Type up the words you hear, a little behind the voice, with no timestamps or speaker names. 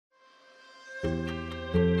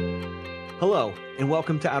Hello, and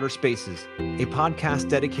welcome to Outer Spaces, a podcast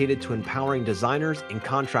dedicated to empowering designers and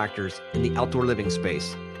contractors in the outdoor living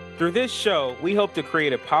space. Through this show, we hope to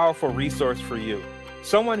create a powerful resource for you,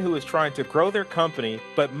 someone who is trying to grow their company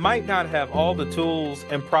but might not have all the tools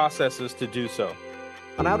and processes to do so.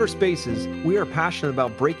 On Outer Spaces, we are passionate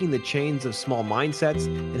about breaking the chains of small mindsets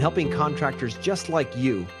and helping contractors just like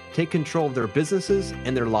you take control of their businesses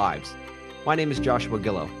and their lives. My name is Joshua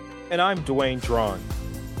Gillow. And I'm Dwayne Drawn.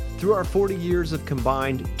 Through our 40 years of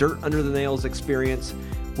combined dirt under the nails experience,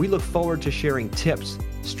 we look forward to sharing tips,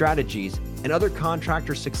 strategies, and other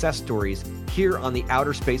contractor success stories here on the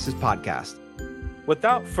Outer Spaces podcast.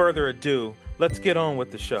 Without further ado, let's get on with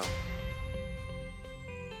the show.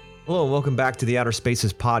 Hello, and welcome back to the Outer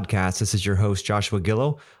Spaces podcast. This is your host, Joshua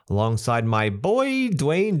Gillow, alongside my boy,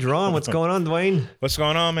 Dwayne Drawn. What's going on, Dwayne? What's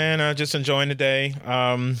going on, man? Just enjoying the day.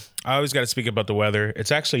 I always got to speak about the weather.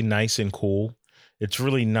 It's actually nice and cool. It's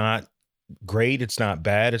really not great. It's not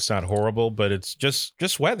bad. It's not horrible, but it's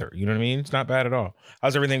just weather. You know what I mean? It's not bad at all.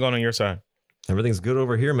 How's everything going on your side? Everything's good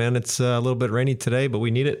over here, man. It's a little bit rainy today, but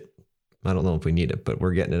we need it. I don't know if we need it, but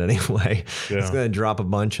we're getting it anyway. Yeah. It's going to drop a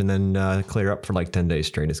bunch and then clear up for like 10 days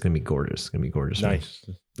straight. It's going to be gorgeous. It's going to be gorgeous. Nice.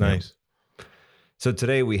 Nice. So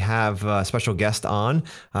today we have a special guest on.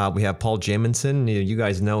 We have Paul Jamison. You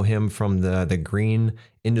guys know him from the Green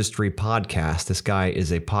Industry podcast. This guy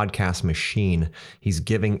is a podcast machine. He's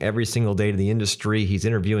giving every single day to the industry. He's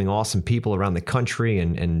interviewing awesome people around the country,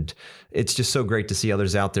 and it's just so great to see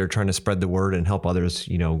others out there trying to spread the word and help others,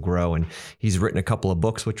 grow. And he's written a couple of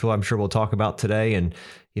books, which I'm sure we'll talk about today. And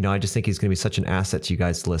I just think he's going to be such an asset to you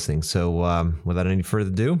guys listening. So without any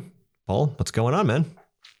further ado, Paul, what's going on, man?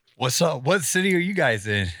 What's up? What city are you guys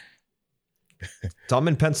in? So I'm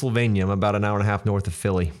in Pennsylvania. I'm about an hour and a half north of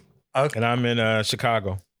Philly. Okay. And I'm in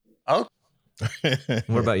Chicago. Oh.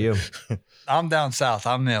 What about you? I'm down south.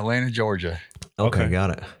 I'm in Atlanta, Georgia. Okay,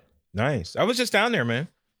 got it. Nice. I was just down there, man.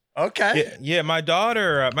 Okay. Yeah, my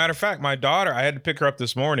daughter, matter of fact, I had to pick her up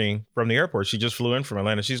this morning from the airport. She just flew in from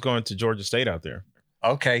Atlanta. She's going to Georgia State out there.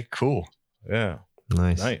 Okay, cool. Yeah.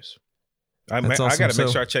 Nice. I got to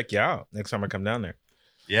make sure I check you out next time I come down there.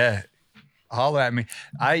 Yeah. Holler at me.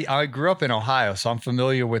 I grew up in Ohio, so I'm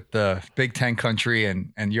familiar with the Big Ten country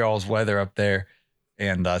and y'all's weather up there.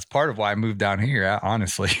 And it's part of why I moved down here,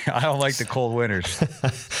 honestly. I don't like the cold winters.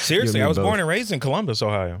 Seriously, I was born and raised in Columbus,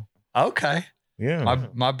 Ohio. Okay. Yeah.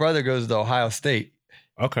 My brother goes to Ohio State.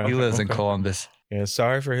 Okay. He lives in Columbus. Yeah,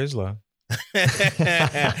 sorry for his luck.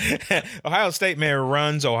 Ohio State, man,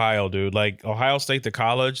 runs Ohio, dude. Like Ohio State, the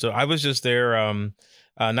college. So I was just there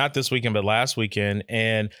not this weekend, but last weekend.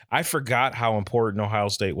 And I forgot how important Ohio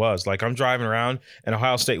State was. Like I'm driving around and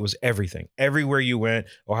Ohio State was everything. Everywhere you went,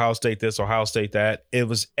 Ohio State this, Ohio State that. It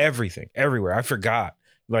was everything, everywhere. I forgot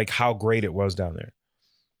like how great it was down there.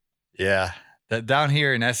 Yeah. Down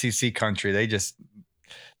here in SEC country, they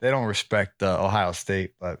don't respect Ohio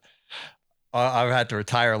State. But I've had to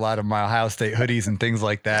retire a lot of my Ohio State hoodies and things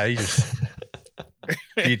like that. You just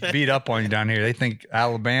beat up on you down here. They think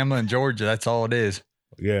Alabama and Georgia, that's all it is.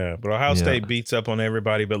 Yeah, but Ohio State beats up on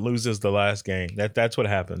everybody but loses the last game. That's what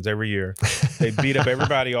happens every year. They beat up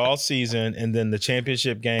everybody all season, and then the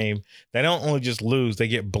championship game, they don't only just lose, they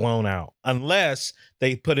get blown out. Unless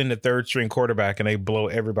they put in the third string quarterback and they blow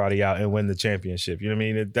everybody out and win the championship. You know what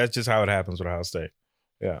I mean? That's just how it happens with Ohio State.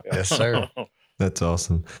 Yeah. Yes, sir. That's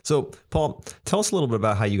awesome. So, Paul, tell us a little bit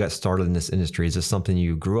about how you got started in this industry. Is this something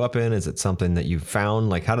you grew up in? Is it something that you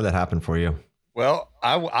found? Like, how did that happen for you? Well,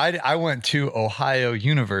 I went to Ohio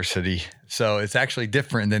University, so it's actually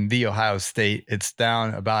different than the Ohio State. It's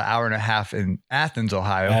down about an hour and a half in Athens,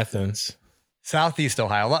 Ohio. Athens. Southeast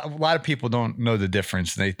Ohio. A lot of people don't know the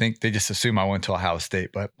difference. They just assume I went to Ohio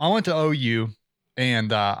State, but I went to OU,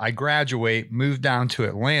 and I moved down to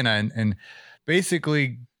Atlanta, and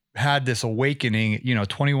basically had this awakening,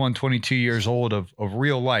 21, 22 years old of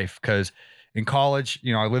real life. Because in college,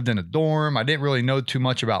 I lived in a dorm. I didn't really know too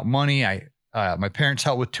much about money. My parents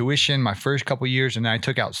helped with tuition my first couple of years, and then I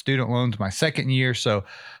took out student loans my second year. So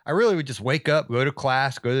I really would just wake up, go to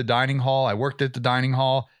class, go to the dining hall. I worked at the dining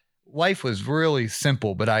hall. Life was really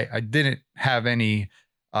simple, but I didn't have any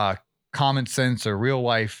common sense or real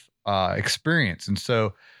life experience. And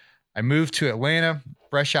so I moved to Atlanta,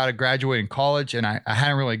 fresh out of graduating college, and I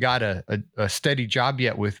hadn't really got a steady job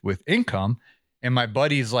yet with income. And my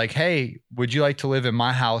buddy's like, hey, would you like to live in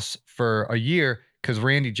my house for a year? Because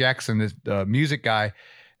Randy Jackson, the music guy,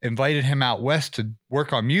 invited him out west to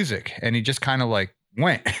work on music. And he just kind of like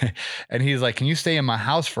went. And he's like, can you stay in my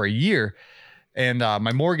house for a year? And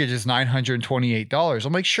my mortgage is $928.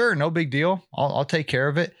 I'm like, sure, no big deal. I'll take care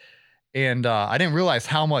of it. And I didn't realize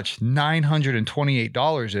how much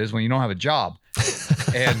 $928 is when you don't have a job.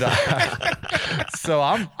 And so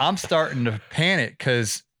I'm starting to panic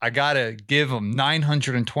because I got to give them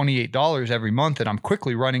 $928 every month. And I'm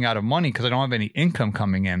quickly running out of money because I don't have any income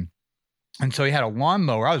coming in. And so he had a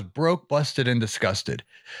lawnmower. I was broke, busted, and disgusted.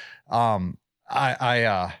 He had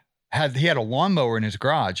a lawnmower in his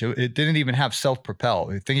garage. It didn't even have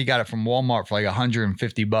self-propel. I think he got it from Walmart for like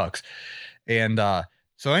 $150. And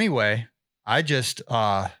so anyway, I just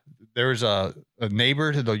there was a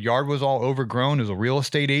neighbor. The yard was all overgrown. It was a real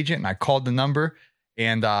estate agent, and I called the number.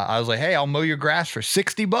 And I was like, hey, I'll mow your grass for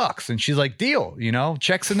 $60. And she's like, deal,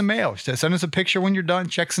 checks in the mail. She said, send us a picture when you're done,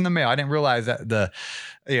 checks in the mail. I didn't realize that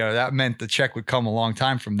that meant the check would come a long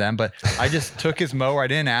time from them. But I just took his mower. I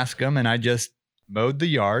didn't ask him. And I just mowed the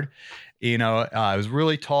yard. It was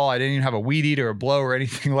really tall. I didn't even have a weed eater or blower or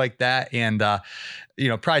anything like that. And,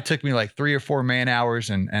 probably took me like 3 or 4 man hours.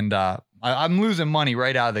 And I'm losing money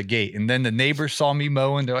right out of the gate. And then the neighbors saw me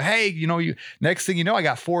mowing. They're like, hey, next thing you know, I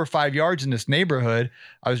got 4 or 5 yards in this neighborhood.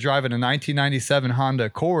 I was driving a 1997 Honda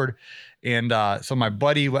Accord. And so my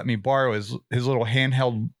buddy let me borrow his little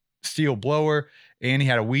handheld steel blower. And he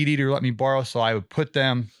had a weed eater let me borrow. So I'd put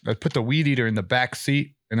the weed eater in the back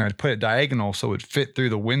seat and I'd put it diagonal so it would fit through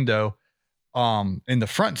the window in the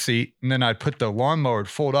front seat. And then I'd put the lawnmower,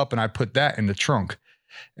 fold up, and I'd put that in the trunk.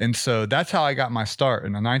 And so that's how I got my start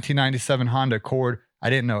in a 1997 Honda Accord. I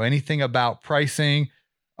didn't know anything about pricing,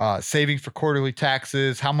 saving for quarterly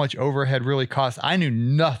taxes, how much overhead really costs. I knew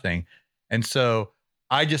nothing. And so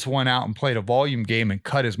I just went out and played a volume game and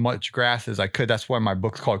cut as much grass as I could. That's why my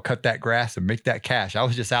book's called Cut That Grass and Make That Cash. I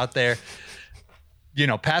was just out there,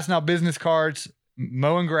 passing out business cards,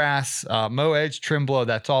 mowing grass, mow, edge, trim, blow.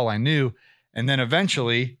 That's all I knew. And then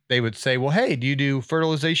eventually they would say, well, hey, do you do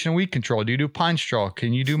fertilization and weed control? Do you do pine straw?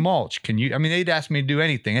 Can you do mulch? They'd ask me to do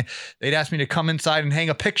anything. They'd ask me to come inside and hang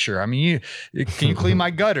a picture. Can you clean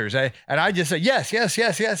my gutters? And I just said, yes.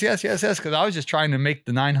 Cause I was just trying to make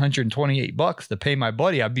the $928 to pay my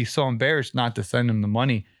buddy. I'd be so embarrassed not to send him the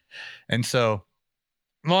money. And so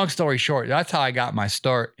long story short, that's how I got my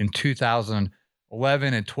start in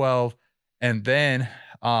 2011 and 12. And then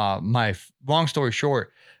long story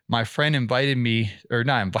short, my friend but he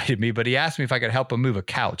asked me if I could help him move a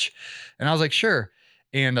couch. And I was like, sure.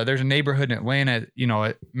 And there's a neighborhood in Atlanta,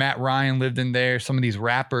 Matt Ryan lived in there, some of these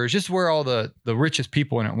rappers, just where all the richest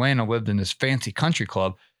people in Atlanta lived in this fancy country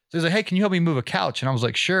club. So he's like, hey, can you help me move a couch? And I was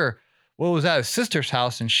like, sure. Well, it was at his sister's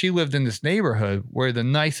house, and she lived in this neighborhood where the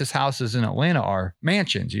nicest houses in Atlanta are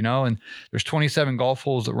mansions, and there's 27 golf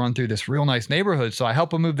holes that run through this real nice neighborhood. So I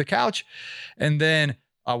help him move the couch. And then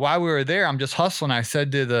while we were there, I'm just hustling. I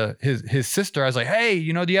said to his sister, I was like, hey,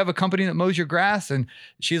 do you have a company that mows your grass? And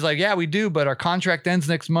she's like, yeah, we do, but our contract ends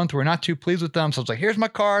next month. We're not too pleased with them. So I was like, here's my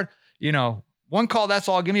card, one call, that's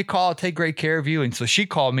all. Give me a call. I'll take great care of you. And so she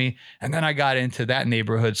called me, and then I got into that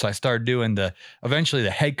neighborhood. So I started doing eventually the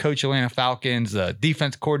head coach, Atlanta Falcons, the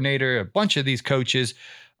defense coordinator, a bunch of these coaches,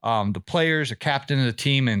 the players, a captain of the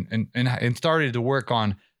team, and started to work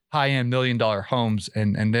on high-end $1 million homes.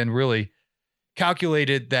 And then really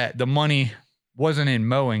calculated that the money wasn't in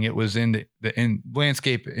mowing. It was in in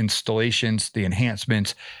landscape installations, the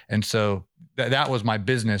enhancements. And so that was my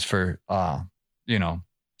business for,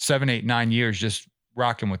 7, 8, 9 years, just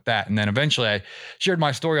rocking with that. And then eventually I shared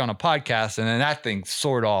my story on a podcast, and then that thing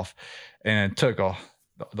soared off and it took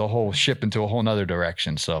the whole ship into a whole nother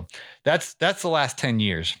direction. So that's the last 10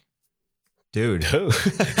 years. Dude. That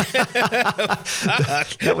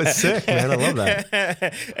was sick, man. I love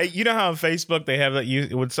that. You know how on Facebook they have that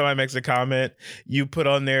when somebody makes a comment, you put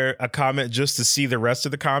on there a comment just to see the rest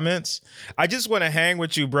of the comments. I just want to hang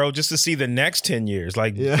with you, bro, just to see the next 10 years.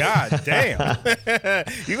 Like, yeah. God damn.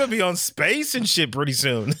 You're going to be on space and shit pretty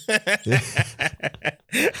soon. The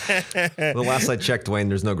last I checked, Dwayne,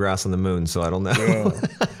 there's no grass on the moon, so I don't know.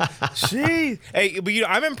 Jeez. Hey, but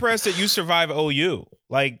I'm impressed that you survive OU.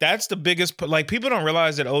 Like, that's the biggest, like, people don't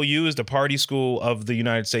realize that OU is the party school of the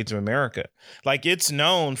United States of America. Like, it's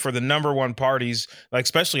known for the #1 parties, like,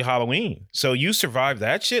 especially Halloween. So you survived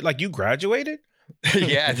that shit? Like, you graduated?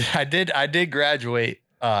 Yeah, I did graduate.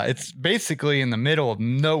 It's basically in the middle of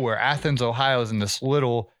nowhere. Athens, Ohio is in this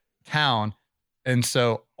little town. And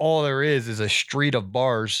so all there is a street of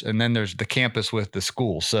bars, and then there's the campus with the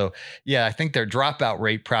school. So yeah, I think their dropout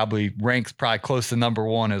rate probably ranks close to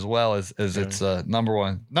 #1 as well as it's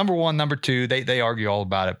 #1, #2. They argue all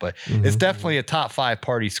about it, but it's definitely a top 5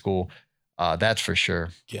 party school. That's for sure.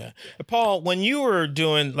 Yeah. Paul, when you were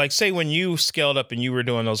doing, like, say when you scaled up and you were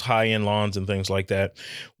doing those high-end lawns and things like that,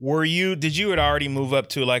 did you already move up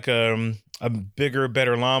to like a a bigger,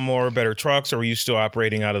 better lawnmower, better trucks, or were you still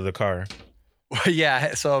operating out of the car?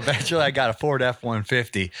 Yeah. So eventually I got a Ford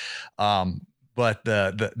F-150. But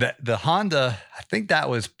the Honda, I think that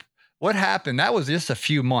was what happened. That was just a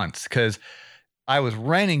few months because I was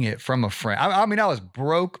renting it from a friend. I mean, I was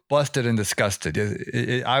broke, busted, and disgusted.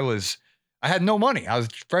 I had no money. I was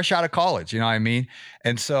fresh out of college, you know what I mean?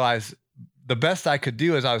 And so the best I could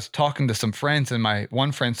do is I was talking to some friends, and my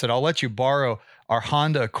one friend said, I'll let you borrow our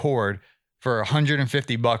Honda Accord for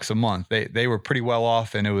 $150 a month. They were pretty well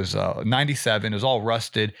off, and it was 97. It was all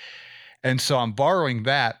rusted. And so I'm borrowing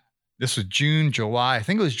that. This was June, July. I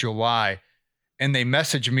think it was July. And they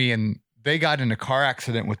messaged me, and they got in a car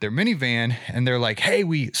accident with their minivan. And they're like, hey,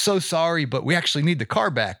 we so sorry, but we actually need the car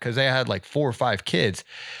back because they had like 4 or 5 kids.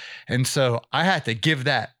 And so I had to give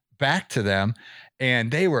that back to them. And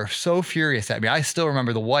they were so furious at me. I still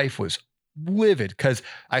remember the wife was livid because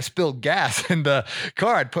I spilled gas in the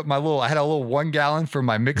car. I had a little 1 gallon for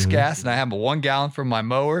my mixed gas, and I had a 1 gallon for my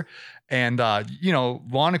mower. And,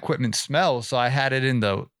 lawn equipment smells. So I had it in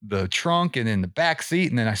the trunk and in the back seat.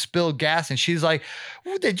 And then I spilled gas. And she's like,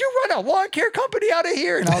 did you run a lawn care company out of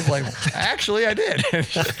here? And I was like, actually, I did.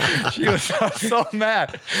 She was so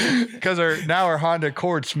mad because her Honda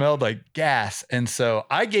Accord smelled like gas. And so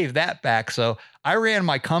I gave that back. So I ran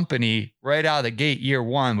my company right out of the gate year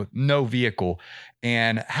 1 with no vehicle.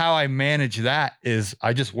 And how I managed that is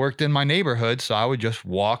I just worked in my neighborhood. So I would just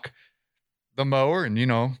walk the mower and,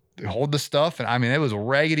 hold the stuff. And I mean, it was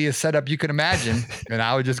raggediest setup you could imagine. And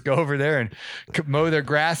I would just go over there and mow their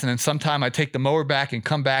grass. And then sometime I'd take the mower back and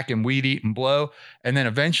come back and weed eat and blow. And then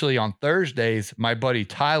eventually on Thursdays, my buddy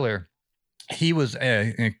Tyler, he was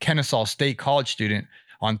a Kennesaw State college student.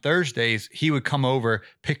 On Thursdays, he would come over,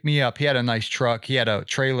 pick me up. He had a nice truck. He had a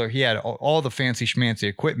trailer. He had all the fancy schmancy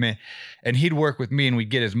equipment. And he'd work with me, and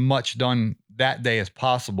we'd get as much done that day as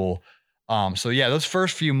possible. So yeah, those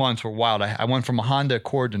first few months were wild. I went from a Honda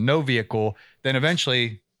Accord to no vehicle. Then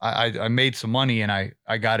eventually I made some money, and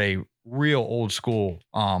I got a real old school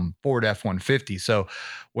Ford F-150. So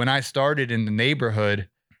when I started in the neighborhood,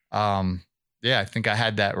 I think I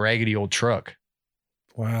had that raggedy old truck.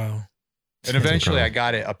 Wow. And eventually I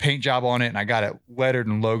got a paint job on it, and I got it lettered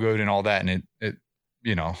and logoed and all that. And it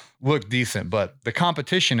looked decent, but the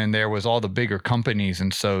competition in there was all the bigger companies.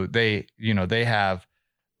 And so they have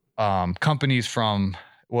companies from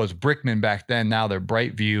was Brickman back then. Now they're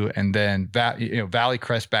Brightview, and then Valley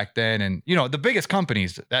Crest back then, and the biggest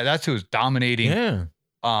companies. That's who was dominating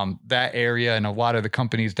that area, and a lot of the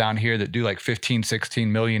companies down here that do like 15,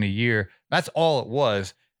 16 million a year. That's all it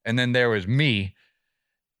was. And then there was me,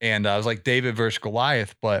 and I was like David versus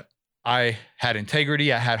Goliath, but I had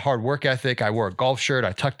integrity. I had hard work ethic. I wore a golf shirt.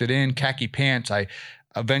 I tucked it in, khaki pants.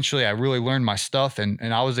 Eventually I really learned my stuff, and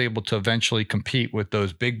I was able to eventually compete with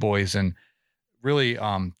those big boys and really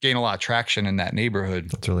gain a lot of traction in that neighborhood.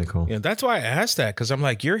 That's really cool. Yeah, that's why I asked that, because I'm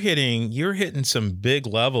like, you're hitting some big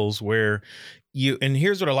levels where and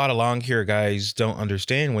here's what a lot of lawn care guys don't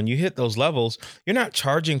understand. When you hit those levels, you're not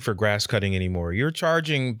charging for grass cutting anymore. You're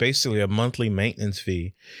charging basically a monthly maintenance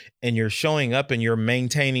fee, and you're showing up and you're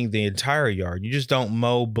maintaining the entire yard. You just don't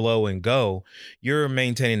mow, blow, and go. You're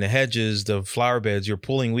maintaining the hedges, the flower beds, you're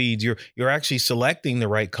pulling weeds. You're actually selecting the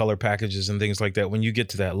right color packages and things like that. When you get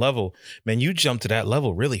to that level, man, you jump to that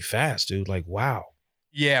level really fast, dude. Like, wow.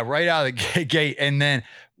 Yeah, right out of the gate. And then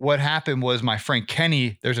what happened was my friend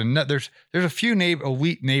Kenny, there's a few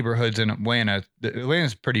elite neighborhoods in Atlanta.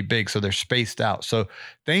 Atlanta's pretty big, so they're spaced out. So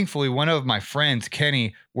thankfully, one of my friends,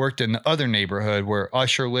 Kenny, worked in the other neighborhood where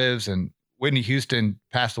Usher lives, and Whitney Houston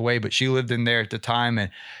passed away, but she lived in there at the time.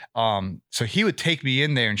 And so he would take me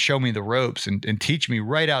in there and show me the ropes and teach me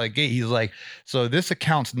right out of the gate. He's like, so this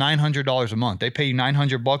account's $900 a month. They pay you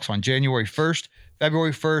 $900 on January 1st,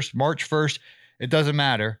 February 1st, March 1st. It doesn't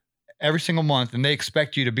matter, every single month. And they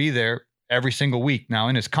expect you to be there every single week. Now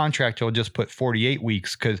in his contract, he'll just put 48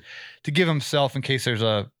 weeks to give himself, in case there's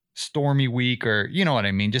a stormy week, or you know what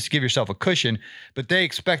I mean, just to give yourself a cushion. But they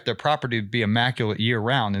expect their property to be immaculate year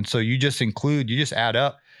round. And so you just add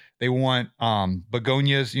up. They want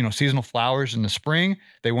begonias, seasonal flowers in the spring.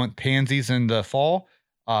 They want pansies in the fall.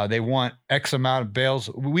 They want X amount of bales.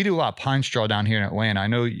 We do a lot of pine straw down here in Atlanta. I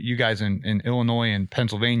know you guys in Illinois and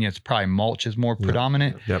Pennsylvania, it's probably mulch is more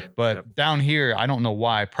predominant. But down here, I don't know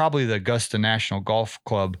why. Probably the Augusta National Golf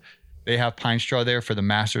Club, they have pine straw there for the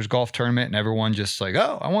Masters golf tournament, and everyone just like,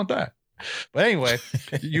 oh, I want that. But anyway,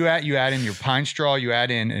 you add in your pine straw, you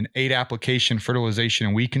add in an 8 application fertilization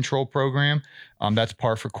and weed control program. That's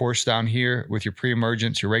par for course down here with your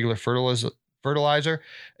pre-emergence, your regular fertilizer,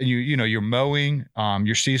 and you're mowing,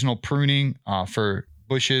 your seasonal pruning for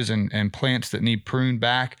bushes and plants that need pruned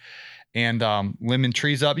back. and lemon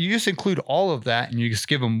trees up. You just include all of that, and you just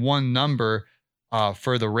give them one number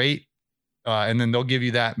for the rate. And then they'll give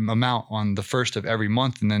you that amount on the first of every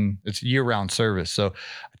month. And then it's year-round service. So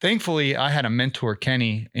thankfully, I had a mentor,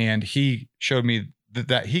 Kenny, and he showed me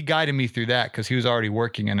that he guided me through that because he was already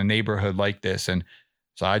working in a neighborhood like this. And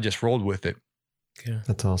so I just rolled with it. Yeah.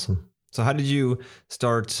 That's awesome. So how did you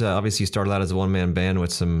start? Obviously, you started out as a one-man band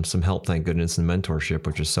with some help, thank goodness, and mentorship,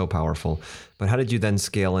 which is so powerful. But how did you then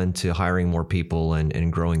scale into hiring more people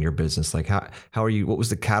and growing your business? Like how are you? What was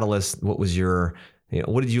the catalyst? What was your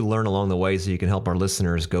what did you learn along the way so you can help our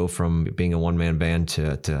listeners go from being a one-man band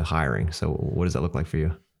to hiring? So what does that look like for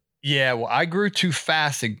you? Yeah, well, I grew too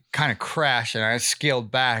fast and kind of crashed, and I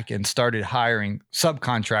scaled back and started hiring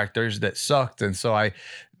subcontractors that sucked. And so I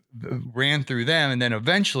ran through them, and then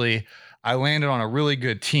eventually I landed on a really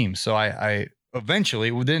good team. So I eventually,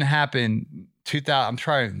 it didn't happen 2000. I'm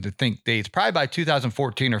trying to think dates. Probably by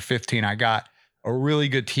 2014 or 15, I got a really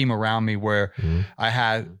good team around me where I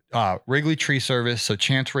had Wrigley Tree Service. So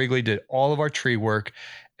Chance Wrigley did all of our tree work.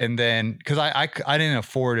 And then, because I didn't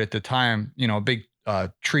afford at the time, a big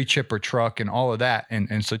tree chipper truck and all of that.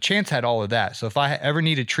 And so Chance had all of that. So if I ever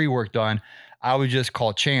needed tree work done, I would just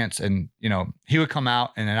call Chance and, he would come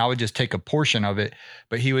out and then I would just take a portion of it,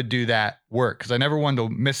 but he would do that work because I never wanted to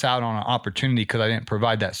miss out on an opportunity because I didn't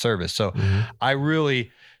provide that service. So I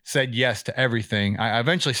really said yes to everything. I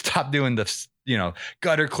eventually stopped doing the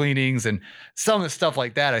gutter cleanings and some of the stuff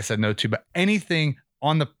like that I said no to, but anything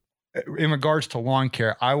in regards to lawn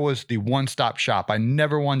care, I was the one-stop shop. I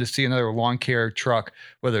never wanted to see another lawn care truck,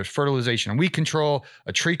 whether it's fertilization and weed control,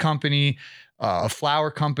 a tree company, a flower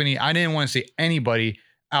company. I didn't want to see anybody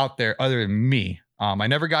out there other than me. I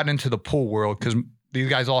never got into the pool world because these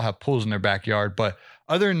guys all have pools in their backyard. But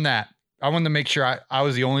other than that, I wanted to make sure I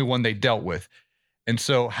was the only one they dealt with. And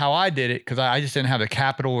so how I did it, because I just didn't have the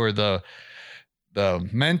capital or the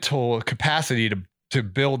mental capacity to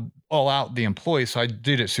build all out the employees. So I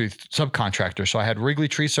did it through subcontractors. So I had Wrigley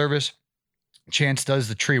Tree Service. Chance does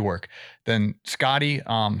the tree work. Then Scotty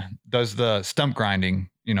does the stump grinding.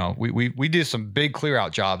 We do some big clear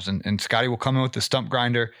out jobs and Scotty will come in with the stump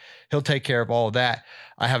grinder. He'll take care of all of that.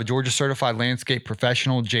 I have a Georgia certified landscape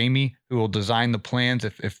professional, Jamie, who will design the plans.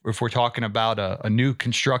 If we're talking about a new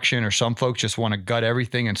construction, or some folks just want to gut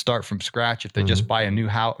everything and start from scratch. If they just buy a new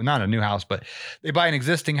house, not a new house, but they buy an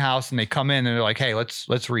existing house and they come in and they're like, hey, let's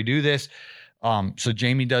redo this. So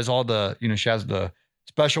Jamie does all the, she has the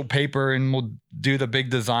special paper and we'll do the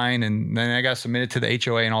big design. And then I got to submit it to the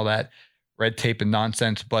HOA and all that red tape and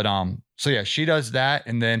nonsense. But so yeah, she does that.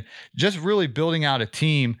 And then just really building out a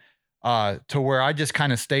team to where I just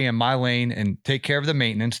kind of stay in my lane and take care of the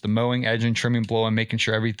maintenance, the mowing, edging, trimming, blowing, making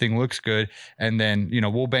sure everything looks good. And then,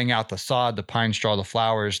 we'll bang out the sod, the pine straw, the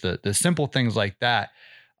flowers, the simple things like that.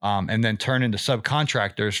 And then turn into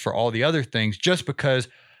subcontractors for all the other things, just because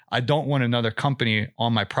I don't want another company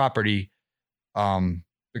on my property.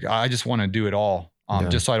 I just want to do it all,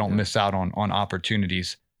 just so I don't miss out on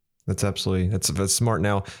opportunities. That's smart.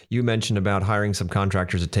 Now, you mentioned about hiring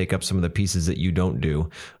subcontractors to take up some of the pieces that you don't do,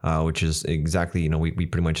 which is exactly, we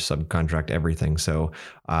pretty much subcontract everything. So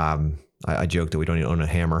I joke that we don't even own a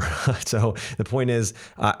hammer. So the point is,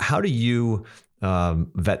 how do you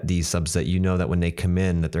vet these subs that that when they come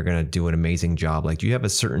in that they're going to do an amazing job? Like, do you have a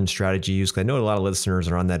certain strategy you use? 'Cause I know a lot of listeners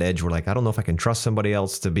are on that edge where like, I don't know if I can trust somebody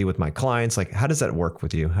else to be with my clients. Like, how does that work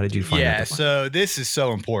with you? How did you find that? Yeah, so this is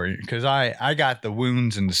so important because I got the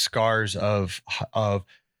wounds and the scars of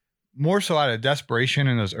more so out of desperation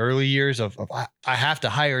in those early years of I have to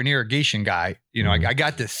hire an irrigation guy. I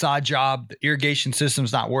got this sod job, the irrigation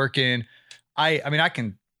system's not working. I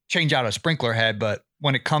can change out a sprinkler head, but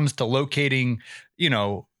when it comes to locating,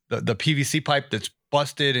 the PVC pipe that's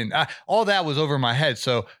busted and all that was over my head.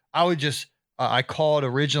 So I would just, I called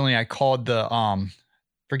the,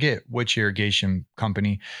 forget which irrigation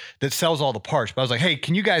company that sells all the parts, but I was like, hey,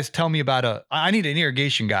 can you guys tell me about I need an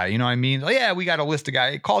irrigation guy. You know what I mean? Like, yeah, we got a list of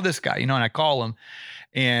guys. Call this guy, and I call him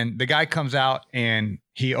and the guy comes out and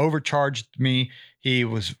he overcharged me. He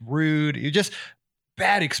was rude. It just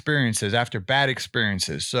bad experiences after bad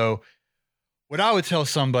experiences. So what I would tell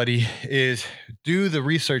somebody is do the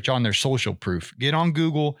research on their social proof. Get on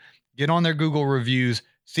Google, get on their Google reviews,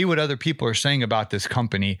 see what other people are saying about this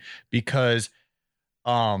company. Because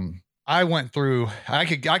I went through, I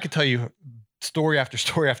could tell you story after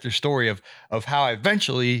story after story of how I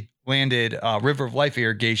eventually landed River of Life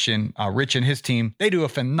Irrigation. Rich and his team, they do a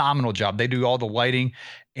phenomenal job. They do all the lighting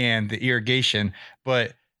and the irrigation,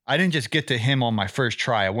 but I didn't just get to him on my first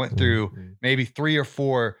try. I went through maybe 3 or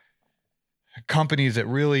 4 companies that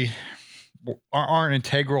really aren't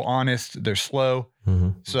integral, honest. They're slow.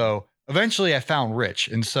 So eventually I found Rich.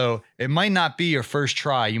 And so it might not be your first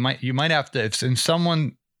try. You might have to, if in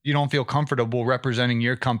someone you don't feel comfortable representing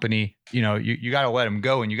your company, you got to let them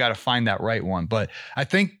go and you got to find that right one. But I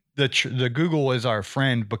think the Google is our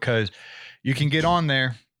friend because you can get on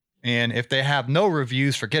there and if they have no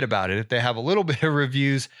reviews, forget about it. If they have a little bit of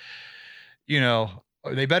reviews,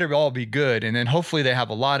 they better all be good. And then hopefully they have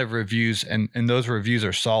a lot of reviews and those reviews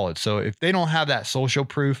are solid. So if they don't have that social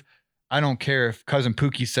proof, I don't care if Cousin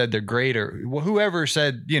Pookie said they're great or whoever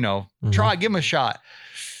said, try, give them a shot.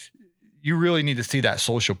 You really need to see that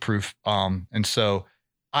social proof. And so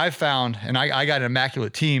I found, and I got an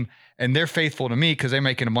immaculate team and they're faithful to me because they're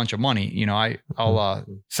making a bunch of money. I'll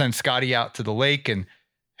send Scotty out to the lake and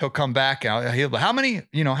he'll come back and he'll be, how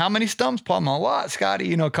many stumps? Paul, I'm a lot,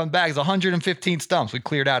 Scotty, come back. It's 115 stumps. We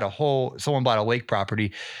cleared out someone bought a lake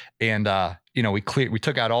property and, we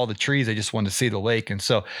took out all the trees. They just wanted to see the lake. And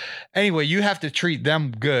so anyway, you have to treat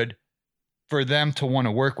them good for them to want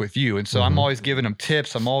to work with you. And so I'm always giving them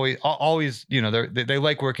tips. I'm always, they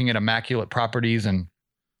like working at immaculate properties and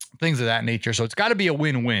things of that nature. So it's got to be a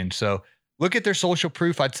win-win. So look at their social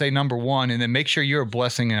proof. I'd say number one, and then make sure you're a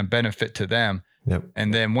blessing and a benefit to them. Yep.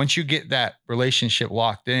 And then once you get that relationship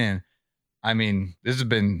locked in, I mean, this has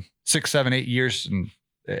been 6, 7, 8 years and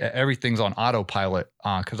everything's on autopilot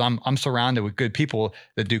because I'm surrounded with good people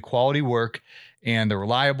that do quality work and they're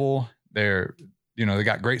reliable. They're, they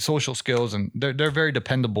got great social skills and they're very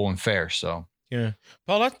dependable and fair. So yeah,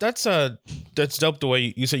 Paul, that's dope the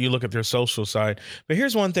way you said you look at their social side. But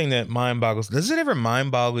here's one thing that mind boggles. Does it ever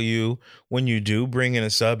mind boggle you when you do bring in a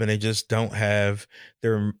sub and they just don't have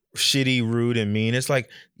their shitty, rude and mean? It's like,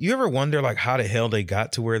 you ever wonder like how the hell they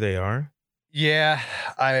got to where they are? Yeah,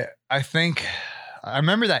 I think I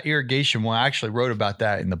remember that irrigation one. I actually wrote about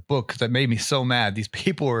that in the book because that made me so mad. These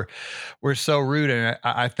people were so rude. And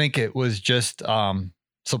I think it was just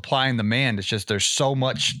supply and demand. It's just there's so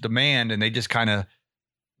much demand and they just kind of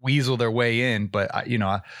weasel their way in. But,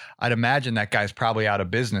 I'd imagine that guy's probably out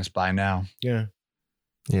of business by now. Yeah.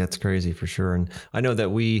 Yeah, it's crazy for sure. And I know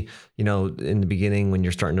that we, in the beginning, when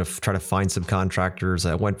you're starting to try to find subcontractors,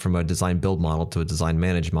 I went from a design build model to a design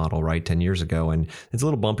manage model, right, 10 years ago. And it's a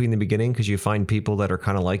little bumpy in the beginning because you find people that are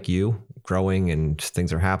kind of like you, growing and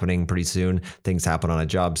things are happening pretty soon. Things happen on a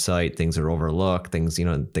job site, things are overlooked, things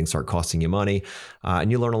start costing you money.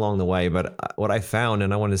 And you learn along the way. But what I found,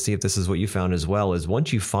 and I wanted to see if this is what you found as well, is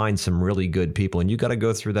once you find some really good people, and you got to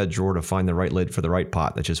go through that drawer to find the right lid for the right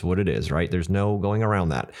pot. That's just what it is, right? There's no going around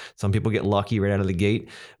that. Some people get lucky right out of the gate.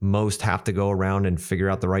 Most have to go around and figure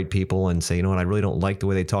out the right people and say, I really don't like the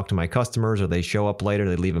way they talk to my customers, or they show up later,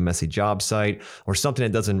 they leave a messy job site, or something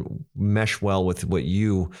that doesn't mesh well with what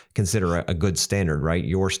you consider a good standard, right?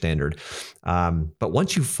 Your standard. But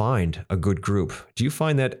once you find a good group, do you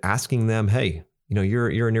find that asking them, hey,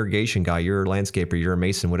 you're an irrigation guy, you're a landscaper, you're a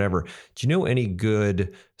mason, whatever. Do you know any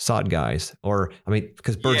good sod guys? Or,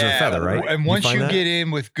 because birds of a feather, right? And once you get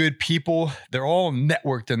in with good people, they're all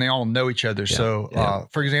networked and they all know each other. Yeah, so,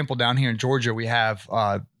 for example, down here in Georgia, we have,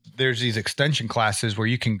 there's these extension classes where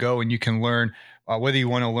you can go and you can learn whether you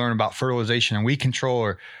want to learn about fertilization and weed control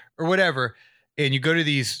or whatever. And you go to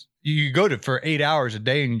these, for 8 hours a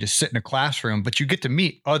day and you just sit in a classroom, but you get to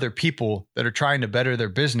meet other people that are trying to better their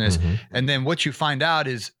business. Mm-hmm. And then what you find out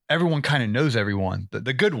is everyone kind of knows everyone,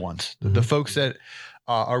 the good ones, mm-hmm. the folks that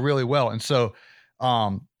are really well. And so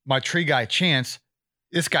my tree guy, Chance,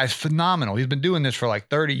 this guy's phenomenal. He's been doing this for like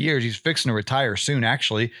 30 years. He's fixing to retire soon,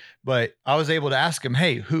 actually. But I was able to ask him,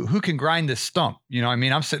 hey, who can grind this stump?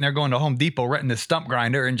 I'm sitting there going to Home Depot, renting this stump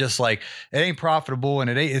grinder and just like, it ain't profitable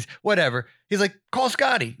and it's whatever. He's like, call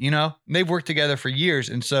Scotty, and they've worked together for years.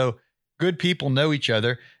 And so good people know each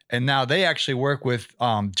other. And now they actually work with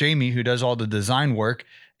Jamie, who does all the design work,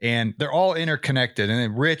 and they're all interconnected. And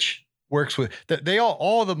then Rich works with,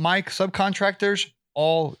 all the mic subcontractors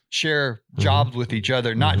all share jobs with each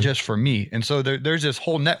other, not just for me. And so there's this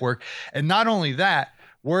whole network. And not only that,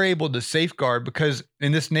 we're able to safeguard because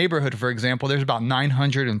in this neighborhood, for example, there's about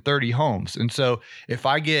 930 homes. And so if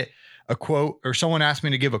I get a quote or someone asks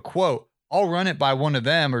me to give a quote, I'll run it by one of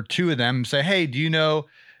them or two of them and say, hey, do you know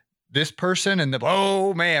this person? And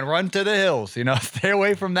oh man, run to the hills, stay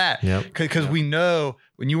away from that. Because we know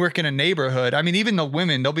when you work in a neighborhood, even the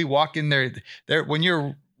women, they'll be walking there when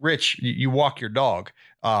you're rich, you walk your dog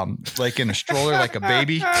like in a stroller, like a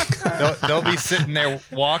baby. They'll be sitting there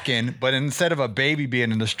walking, but instead of a baby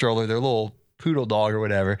being in the stroller, their little poodle dog or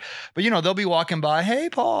whatever. But they'll be walking by, hey,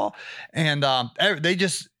 Paul, and they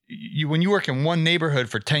just when you work in one neighborhood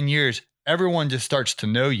for 10 years, everyone just starts to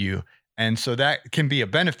know you. And so that can be a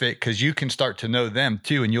benefit because you can start to know them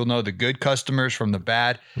too. And you'll know the good customers from the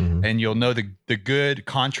bad, and you'll know the good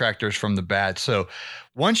contractors from the bad. So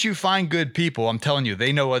once you find good people, I'm telling you,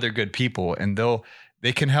 they know other good people, and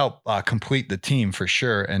they can help complete the team for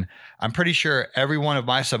sure. And I'm pretty sure every one of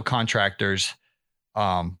my subcontractors,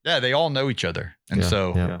 they all know each other. And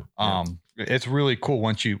it's really cool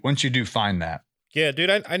once you do find that. Yeah, dude,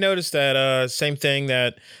 I noticed that same thing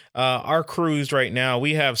that our crews right now,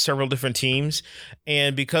 we have several different teams,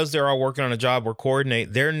 and because they're all working on a job or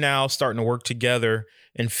coordinate, they're now starting to work together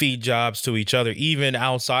and feed jobs to each other, even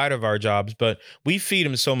outside of our jobs. But we feed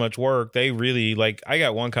them so much work. They really, like, I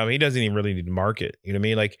got one company, he doesn't even really need to market. You know what I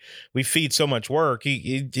mean? Like, we feed so much work.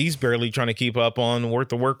 He's barely trying to keep up on the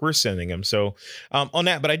work we're sending him. So on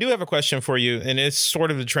that, but I do have a question for you, and it's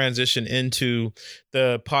sort of the transition into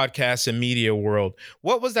the podcast and media world.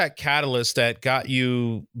 What was that catalyst that got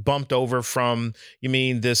you bumped over from,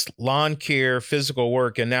 this lawn care, physical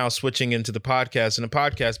work, and now switching into the podcast, and the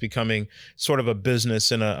podcast becoming sort of a business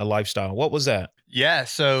and a lifestyle? What was that? Yeah.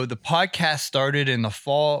 So the podcast started in the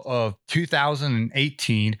fall of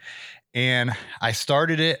 2018, and I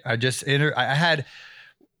started it. I had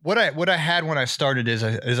what I had when I started is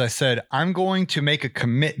I said, I'm going to make a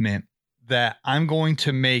commitment that I'm going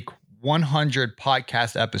to make 100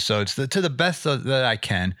 podcast episodes to the best that I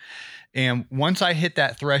can. And once I hit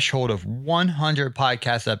that threshold of 100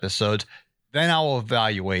 podcast episodes, then I will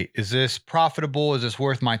evaluate, is this profitable? Is this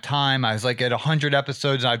worth my time? I was like, at 100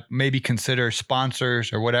 episodes, I'd maybe consider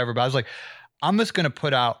sponsors or whatever. But I was like, I'm just going to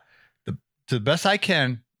put out to the best I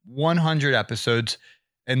can, 100 episodes,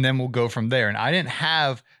 and then we'll go from there. And I didn't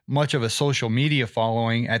have much of a social media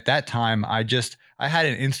following at that time. I had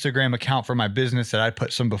an Instagram account for my business that I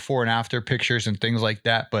put some before and after pictures and things like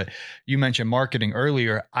that. But you mentioned marketing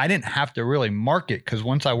earlier. I didn't have to really market because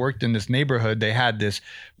once I worked in this neighborhood, they had this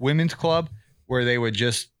women's club where they would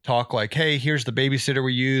just talk like, hey, here's the babysitter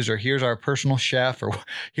we use, or here's our personal chef, or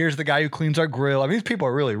here's the guy who cleans our grill. I mean, these people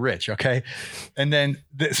are really rich, okay? And then,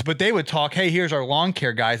 but they would talk, hey, here's our lawn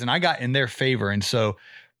care guys, and I got in their favor. And so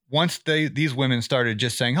once these women started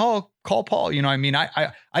just saying, oh, call Paul, I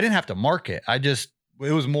didn't have to market. It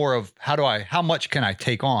was more of how much can I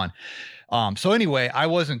take on? So anyway, I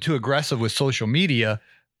wasn't too aggressive with social media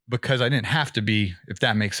because I didn't have to be, if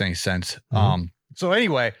that makes any sense. So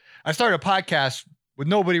anyway, I started a podcast with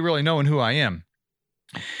nobody really knowing who I am.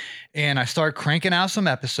 And I started cranking out some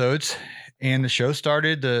episodes, and the show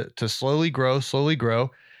started to slowly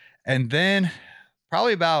grow. And then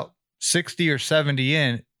probably about 60 or 70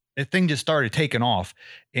 in, the thing just started taking off.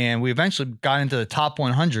 And we eventually got into the top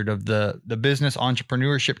 100 of the business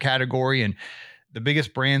entrepreneurship category and the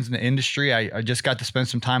biggest brands in the industry. I just got to spend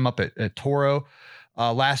some time up at Toro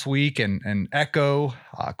last week, and Echo,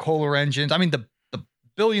 Kohler Engines. I mean, the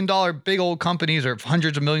billion-dollar big old companies or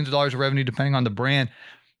hundreds of millions of dollars of revenue, depending on the brand,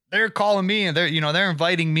 they're calling me and they're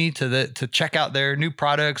inviting me to check out their new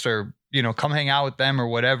products or, come hang out with them or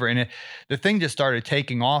whatever. And the thing just started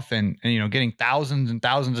taking off and getting thousands and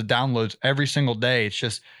thousands of downloads every single day.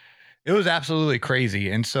 It was absolutely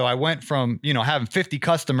crazy. And so I went from, having 50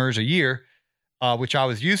 customers a year, which I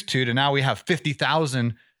was used to now we have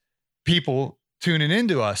 50,000 people tuning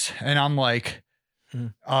into us. And I'm like,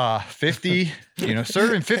 50,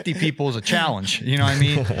 serving 50 people is a challenge, you know what I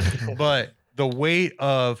mean? But the weight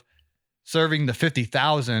of serving the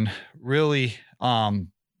 50,000 really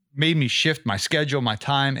made me shift my schedule, my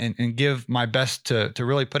time, and give my best to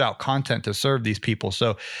really put out content to serve these people.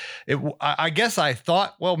 So I guess I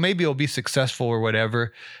thought, well, maybe it'll be successful or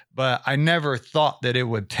whatever, but I never thought that it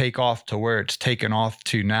would take off to where it's taken off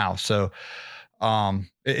to now. So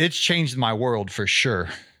it's changed my world for sure.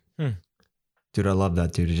 Dude, I love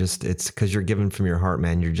that, dude. It's because you're giving from your heart,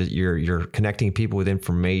 man. You're connecting people with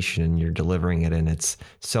information and you're delivering it, and it's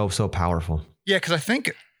so powerful. Yeah, because I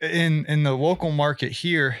think in the local market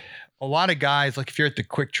here, a lot of guys, like if you're at the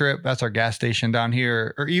Quick Trip, that's our gas station down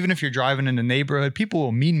here, or even if you're driving in the neighborhood, people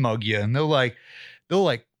will mean mug you and they'll like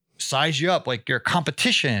size you up like you're a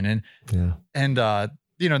competition, and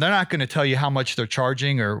they're not going to tell you how much they're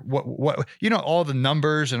charging or what all the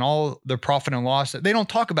numbers and all the profit and loss. They don't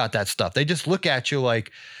talk about that stuff. They just look at you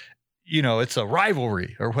like, it's a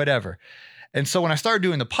rivalry or whatever. And so when I started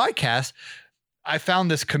doing the podcast, I found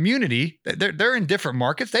this community. They're in different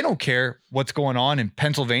markets. They don't care what's going on in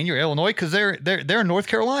Pennsylvania or Illinois because they're in North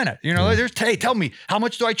Carolina. Hey, tell me, how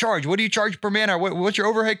much do I charge? What do you charge per man? Or what's your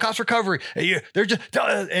overhead cost recovery? They're just,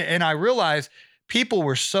 and I realized people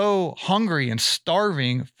were so hungry and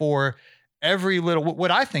starving for every little, what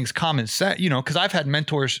I think is common sense, because I've had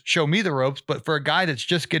mentors show me the ropes, but for a guy that's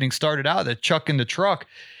just getting started out, that chuck in the truck,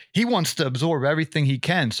 he wants to absorb everything he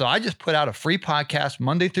can. So I just put out a free podcast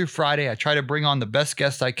Monday through Friday. I try to bring on the best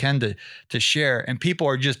guests I can to share, and people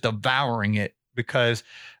are just devouring it, because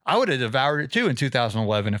I would have devoured it too in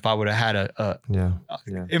 2011 if I would have had a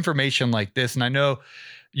information like this. And I know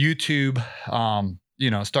YouTube,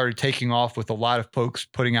 started taking off with a lot of folks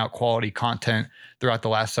putting out quality content throughout the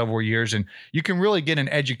last several years. And you can really get an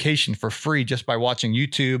education for free just by watching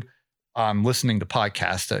YouTube, listening to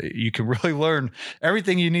podcasts. You can really learn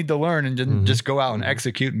everything you need to learn, and just go out and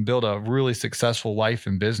execute and build a really successful life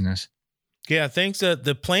and business. Yeah, I think that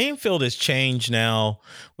the playing field has changed now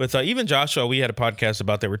with even Joshua. We had a podcast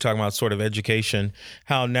about that. We're talking about sort of education,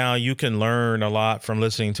 how now you can learn a lot from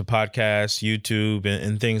listening to podcasts, YouTube,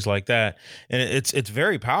 and things like that. And it's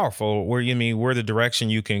very powerful where the direction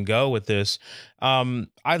you can go with this.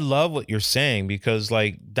 I love what you're saying, because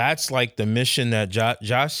like that's like the mission that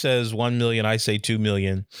Josh says 1 million, I say 2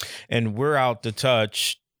 million, and we're out to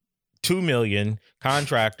touch 2 million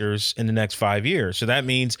contractors in the next 5 years. So that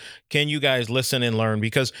means, can you guys listen and learn?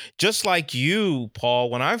 Because just like you,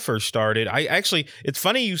 Paul, when I first started, it's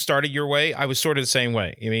funny you started your way. I was sort of the same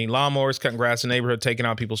way. I mean, lawnmowers, cutting grass in the neighborhood, taking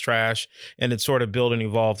out people's trash, and it sort of built and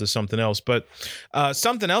evolved to something else. But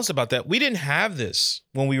something else about that, we didn't have this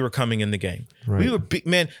when we were coming in the game. Right.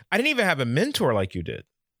 I didn't even have a mentor like you did.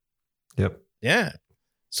 Yep. Yeah.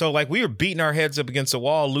 So like we were beating our heads up against the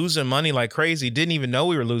wall, losing money like crazy. Didn't even know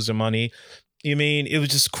we were losing money. It was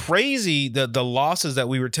just crazy, the losses that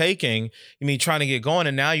we were taking, trying to get going.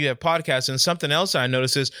 And now you have podcasts. And something else I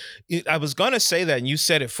noticed is, I was going to say that and you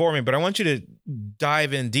said it for me, but I want you to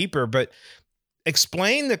dive in deeper. But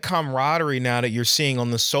explain the camaraderie now that you're seeing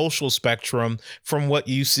on the social spectrum from what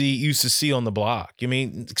you used to see on the block.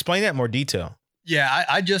 Explain that in more detail. Yeah,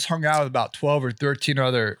 I just hung out with about 12 or 13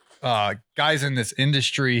 other guys in this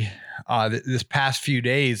industry this past few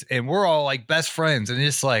days, and we're all like best friends, and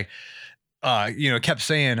just like kept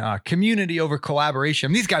saying community over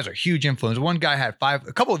collaboration. These guys are huge influence. One guy had a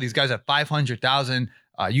couple of these guys had 500,000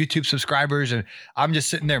 YouTube subscribers, and I'm just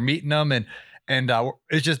sitting there meeting them, and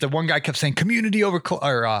it's just the one guy kept saying community over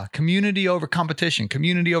competition,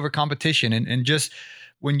 and just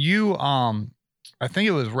when you I think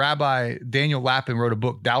it was Rabbi Daniel Lapin wrote a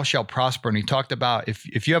book, Thou Shalt Prosper. And he talked about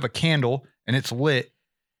if you have a candle and it's lit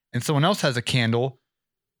and someone else has a candle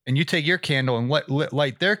and you take your candle and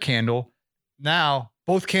light their candle, now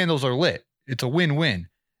both candles are lit. It's a win-win.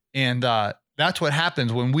 And that's what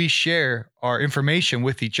happens when we share our information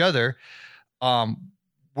with each other.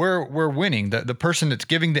 We're winning. The person that's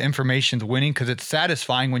giving the information is winning, because it's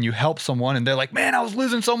satisfying when you help someone and they're like, man, I was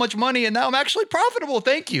losing so much money and now I'm actually profitable.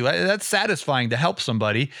 Thank you. That's satisfying to help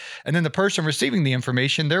somebody. And then the person receiving the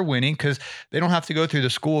information, they're winning because they don't have to go through the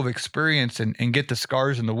school of experience and get the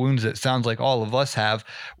scars and the wounds that sounds like all of us have,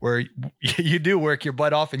 where you do work your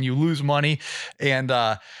butt off and you lose money. And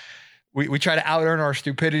we try to out earn our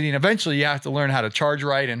stupidity. And eventually you have to learn how to charge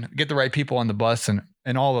right and get the right people on the bus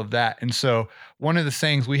and all of that. And so one of the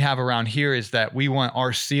sayings we have around here is that we want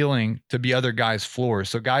our ceiling to be other guys' floors.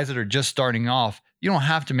 So guys that are just starting off, you don't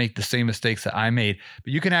have to make the same mistakes that I made,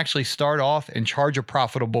 but you can actually start off and charge a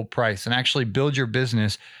profitable price and actually build your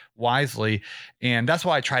business wisely. And that's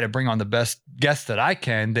why I try to bring on the best guests that I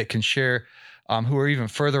can that can share, who are even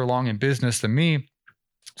further along in business than me,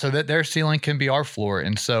 so that their ceiling can be our floor.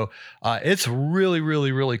 And so it's really,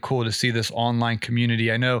 really, really cool to see this online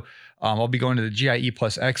community. I know I'll be going to the GIE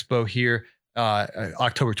Plus Expo here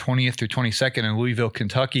October 20th through 22nd in Louisville,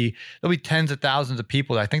 Kentucky. There'll be tens of thousands of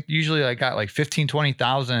people. I think usually I got like 15,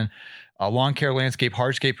 20,000 lawn care, landscape,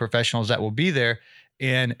 hardscape professionals that will be there.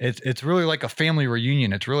 And it's really like a family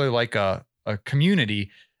reunion. It's really like a community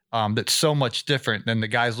that's so much different than the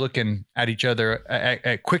guys looking at each other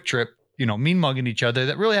at Quick Trip, mean mugging each other,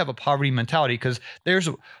 that really have a poverty mentality, because there's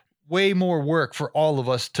way more work for all of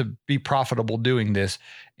us to be profitable doing this.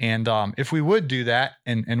 And if we would do that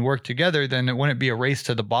and work together, then it wouldn't be a race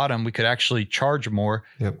to the bottom. We could actually charge more.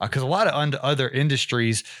 Yep. Because a lot of other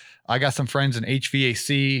industries, I got some friends in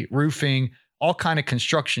HVAC, roofing, all kind of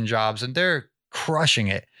construction jobs, and they're crushing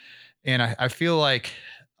it. And I feel like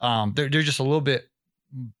they're just a little bit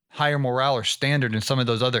higher morale or standard in some of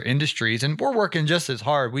those other industries. And we're working just as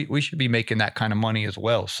hard. We should be making that kind of money as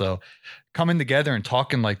well. So coming together and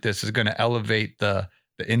talking like this is going to elevate the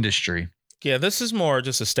industry. Yeah, this is more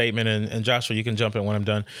just a statement, and Joshua, you can jump in when I'm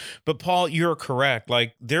done. But Paul, you're correct.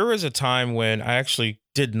 Like, there was a time when I actually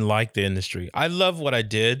didn't like the industry. I love what I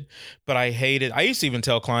did, but I hated. I used to even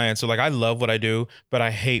tell clients, so like, I love what I do, but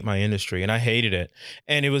I hate my industry, and I hated it.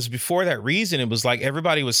 And it was before that reason. It was like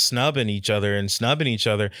everybody was snubbing each other,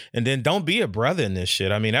 and then don't be a brother in this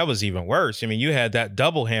shit. I mean, that was even worse. I mean, you had that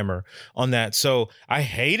double hammer on that. So I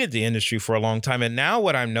hated the industry for a long time, and now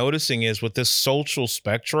what I'm noticing is with this social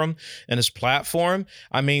spectrum and this platform,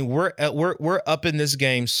 I mean, we're up in this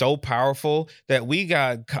game so powerful that we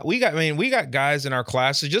got guys in our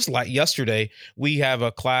classes. Just like yesterday, we have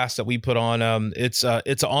a class that we put on. It's an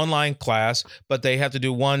online class, but they have to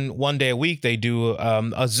do one day a week. They do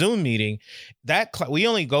a Zoom meeting. We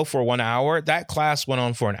only go for 1 hour. That class went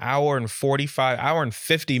on for an hour and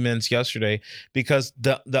 50 minutes yesterday, because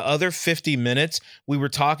the other 50 minutes we were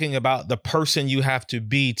talking about the person you have to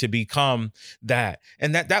be to become that,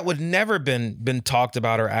 and that would never been talked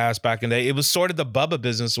about or asked back in the day. It was sort of the Bubba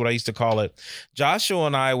business, what I used to call it. Joshua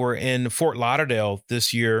and I were in Fort Lauderdale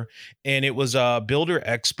this year, and it was a builder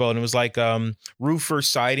expo, and it was like roofer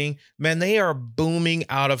siding. Man, they are booming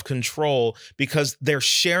out of control because they're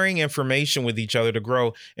sharing information with each other to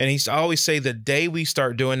grow. And I always say the day we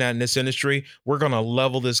start doing that in this industry, we're going to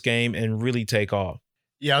level this game and really take off.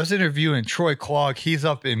 Yeah, I was interviewing Troy Clogg. He's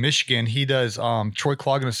up in Michigan. He does Troy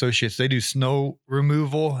Clogg and Associates. They do snow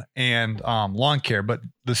removal and lawn care, but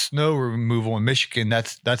the snow removal in Michigan,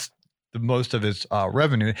 that's the most of his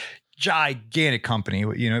revenue. Gigantic company,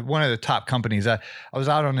 you know, one of the top companies. I was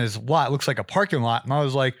out on his lot. It looks like a parking lot, and I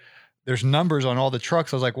was like, there's numbers on all the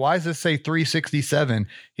trucks. I was like, why does this say 367?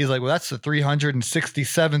 He's like, well, that's the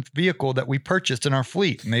 367th vehicle that we purchased in our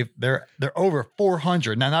fleet. And they're over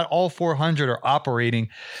 400. Now, not all 400 are operating,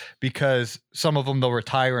 because some of them they'll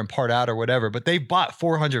retire and part out or whatever, but they bought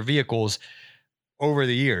 400 vehicles over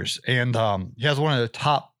the years. And he has one of the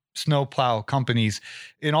top snowplow companies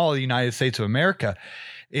in all of the United States of America.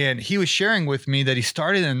 And he was sharing with me that he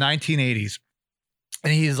started in the 1980s.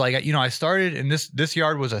 And he's like, you know, I started, and this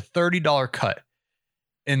yard was a $30 cut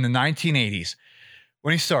in the 1980s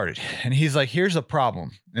when he started. And he's like, here's the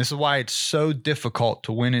problem. This is why it's so difficult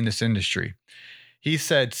to win in this industry. He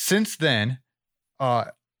said, since then,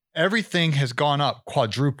 everything has gone up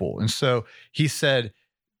quadruple. And so he said,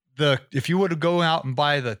 if you would have go out and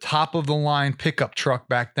buy the top of the line pickup truck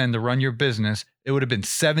back then to run your business, it would have been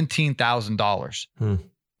 $17,000.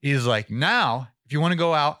 He's like, now, if you want to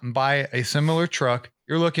go out and buy a similar truck,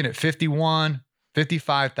 you're looking at $51,000,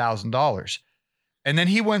 $55,000. And then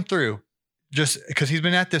he went through, just because he's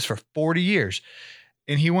been at this for 40 years,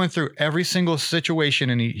 and he went through every single situation,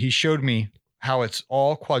 and he showed me how it's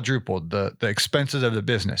all quadrupled, the expenses of the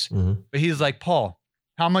business. Mm-hmm. But he's like, Paul,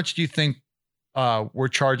 how much do you think we're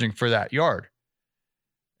charging for that yard?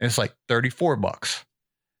 And it's like $34.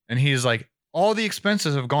 And he's like, all the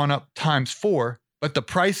expenses have gone up times 4, but the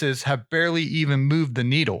prices have barely even moved the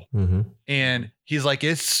needle. Mm-hmm. And he's like,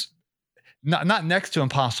 it's not next to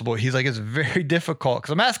impossible. He's like, it's very difficult.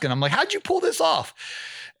 Cause I'm asking, I'm like, how'd you pull this off?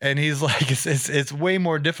 And he's like, it's way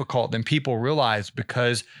more difficult than people realize,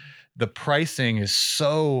 because the pricing is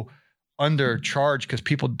so undercharged, because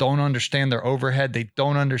people don't understand their overhead. They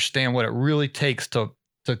don't understand what it really takes to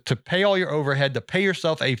pay all your overhead, to pay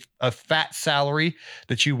yourself a fat salary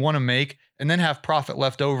that you want to make, and then have profit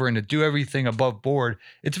left over, and to do everything above board.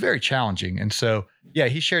 It's very challenging. And so, yeah,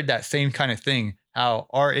 he shared that same kind of thing, how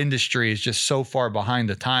our industry is just so far behind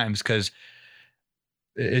the times, because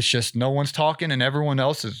it's just no one's talking and everyone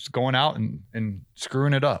else is going out and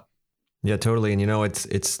screwing it up. Yeah, totally. And, you know, it's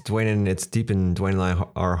Dwayne, and it's deep in Dwayne and I,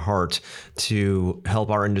 our heart to help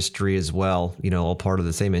our industry as well, you know, all part of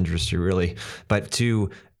the same industry really, but to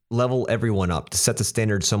level everyone up, to set the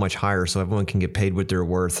standard so much higher so everyone can get paid what they're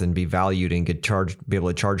worth and be valued and be able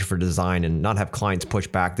to charge for design and not have clients push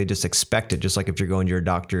back. They just expect it. Just like if you're going to your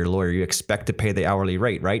doctor or lawyer, you expect to pay the hourly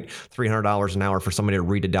rate, right? $300 an hour for somebody to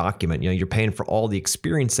read a document. You know, you're paying for all the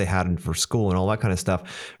experience they had for school and all that kind of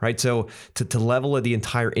stuff, right? So to level the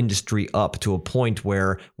entire industry up to a point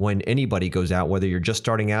where when anybody goes out, whether you're just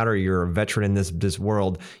starting out or you're a veteran in this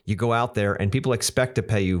world, you go out there and people expect to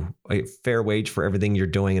pay you a fair wage for everything you're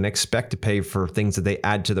doing, and expect to pay for things that they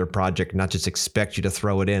add to their project, not just expect you to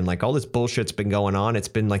throw it in. Like, all this bullshit's been going on. It's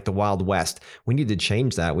been like the Wild West. We need to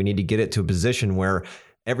change that. We need to get it to a position where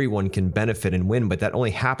everyone can benefit and win, but that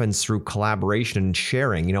only happens through collaboration and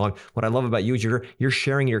sharing. You know, what I love about you is you're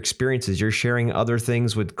sharing your experiences, you're sharing other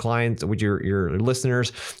things with clients, with your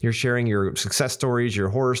listeners, you're sharing your success stories, your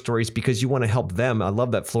horror stories, because you want to help them. I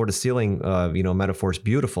love that floor to ceiling, metaphor is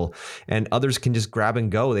beautiful, and others can just grab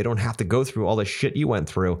and go. They don't have to go through all the shit you went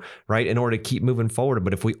through, right, in order to keep moving forward.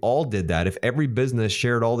 But if we all did that, if every business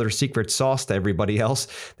shared all their secret sauce to everybody else,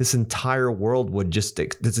 this entire world would just,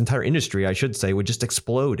 this entire industry, I should say, would just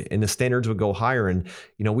explode, and the standards would go higher. And,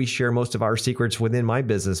 you know, we share most of our secrets within my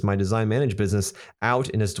business, my Design Manage business, out,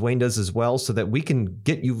 and as Dwayne does as well, so that we can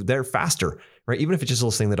get you there faster, right? Even if it's just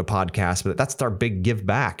listening to the podcast, but that's our big give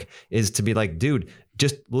back, is to be like, dude,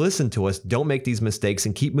 just listen to us. Don't make these mistakes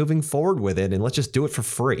and keep moving forward with it. And let's just do it for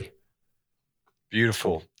free.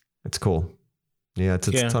 Beautiful. It's cool. Yeah, it's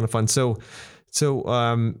a ton of fun. So,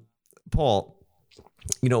 Paul,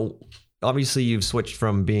 you know, obviously you've switched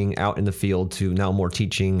from being out in the field to now more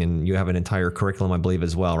teaching, and you have an entire curriculum, I believe,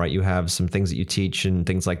 as well, right? You have some things that you teach and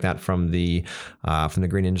things like that from the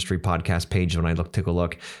Green Industry podcast page. When I take a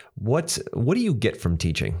look, what do you get from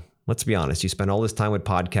teaching? Let's be honest. You spend all this time with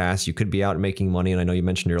podcasts. You could be out making money. And I know you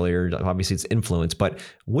mentioned earlier, obviously it's influence, but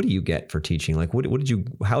what do you get for teaching? Like,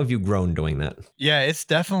 how have you grown doing that? Yeah, it's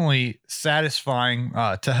definitely satisfying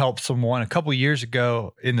to help someone. A couple of years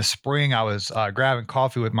ago in the spring, I was grabbing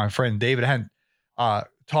coffee with my friend David. I hadn't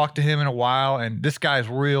talked to him in a while, and this guy's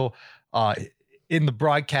real in the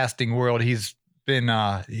broadcasting world. He's been,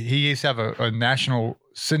 he used to have a national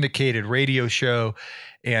syndicated radio show,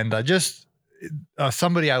 and just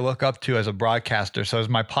somebody I look up to as a broadcaster. So as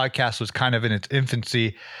my podcast was kind of in its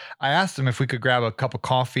infancy, I asked him if we could grab a cup of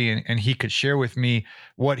coffee and he could share with me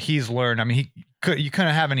what he's learned. I mean, you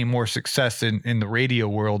couldn't have any more success in the radio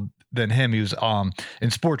world than him. He was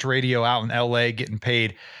in sports radio out in LA, getting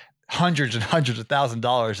paid hundreds and hundreds of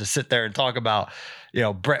 $1,000s to sit there and talk about, you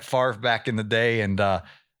know, Brett Favre back in the day. And I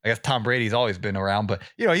guess Tom Brady's always been around, but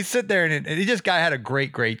you know, he sit there and he just had a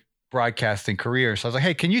great broadcasting career. So I was like,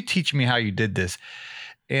 hey, can you teach me how you did this?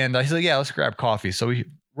 And he's like, yeah, let's grab coffee. So we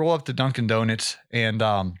roll up to Dunkin' Donuts, and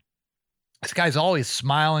this guy's always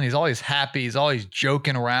smiling. He's always happy. He's always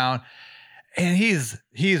joking around, and he's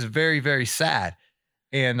very, very sad.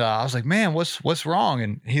 And I was like, man, what's wrong?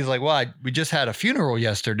 And he's like, well, we just had a funeral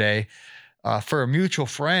yesterday for a mutual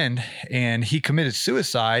friend, and he committed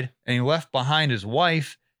suicide, and he left behind his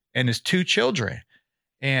wife and his 2 children.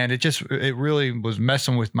 And it really was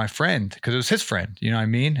messing with my friend, because it was his friend, you know what I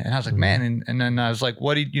mean? And I was like, man, and then I was like,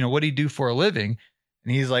 what do you do for a living?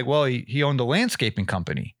 And he's like, well, he owned a landscaping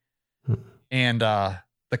company. And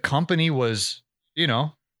the company was, you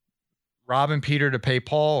know, robbing Peter to pay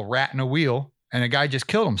Paul, rat in a wheel, and a guy just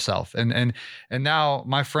killed himself. And now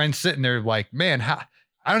my friend's sitting there like, man,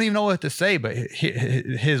 I don't even know what to say, but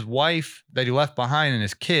his wife that he left behind and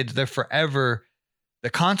his kids, they're forever,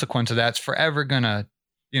 the consequence of that's forever gonna,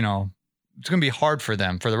 you know, it's going to be hard for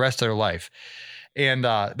them for the rest of their life. And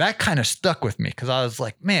that kind of stuck with me, because I was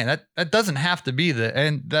like, man, that doesn't have to be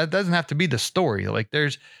that doesn't have to be the story. Like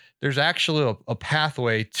there's actually a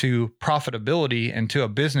pathway to profitability and to a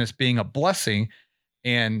business being a blessing,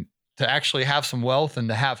 and to actually have some wealth and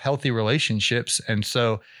to have healthy relationships. And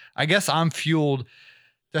so I guess I'm fueled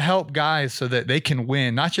to help guys so that they can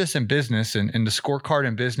win, not just in business and the scorecard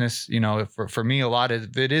in business. You know, for me, a lot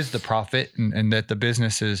of it is the profit, and that the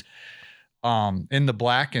business is in the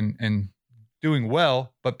black and doing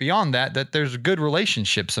well. But beyond that there's good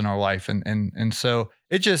relationships in our life. And so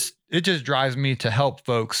it just drives me to help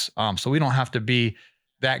folks. So we don't have to be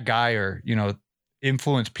that guy, or, you know,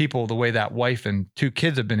 influence people the way that wife and 2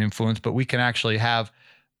 kids have been influenced, but we can actually have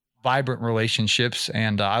vibrant relationships.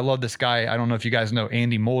 And I love this guy. I don't know if you guys know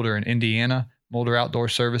Andy Mulder in Indiana, Mulder Outdoor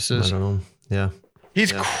Services. I don't know. Yeah.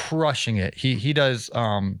 He's crushing it. He does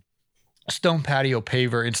stone patio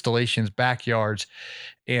paver installations, backyards,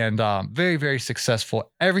 and very, very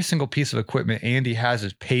successful. Every single piece of equipment Andy has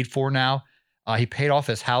is paid for now. He paid off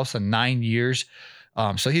his house in 9 years.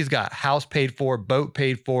 So he's got house paid for, boat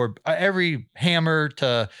paid for, every hammer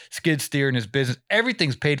to skid steer in his business.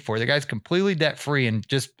 Everything's paid for. The guy's completely debt free and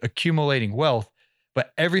just accumulating wealth.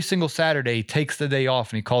 But every single Saturday, he takes the day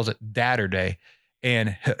off and he calls it Dadder Day.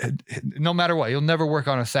 And no matter what, he'll never work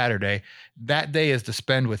on a Saturday. That day is to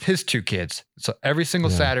spend with his 2 kids. So every single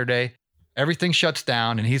Saturday, everything shuts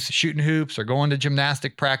down, and he's shooting hoops or going to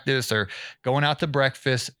gymnastic practice or going out to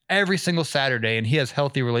breakfast every single Saturday. And he has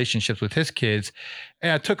healthy relationships with his kids.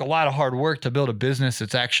 And it took a lot of hard work to build a business.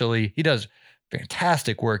 He does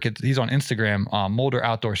fantastic work. He's on Instagram, Mulder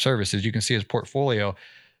Outdoor Services. You can see his portfolio,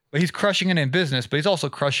 but he's crushing it in business, but he's also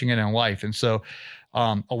crushing it in life. And so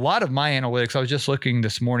A lot of my analytics, I was just looking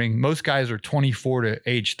this morning, most guys are 24 to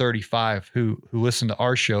age 35 who listen to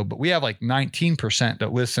our show, but we have like 19%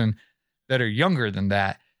 that listen that are younger than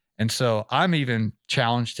that. And so I'm even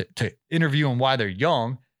challenged to interview them while they're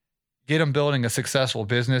young, get them building a successful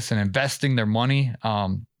business and investing their money,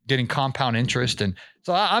 getting compound interest. And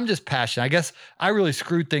so I'm just passionate. I guess I really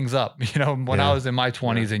screwed things up, when I was in my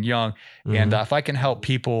 20s and young. Mm-hmm. And if I can help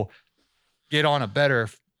people get on a better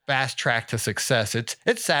fast track to success, it's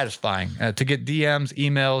satisfying to get DMs,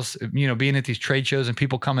 emails, being at these trade shows and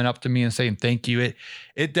people coming up to me and saying thank you.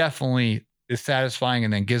 It definitely is satisfying,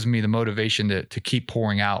 and then gives me the motivation to keep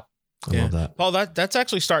pouring out. I love that. Paul, that's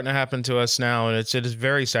actually starting to happen to us now. And it is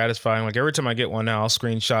very satisfying. Like every time I get one now, I'll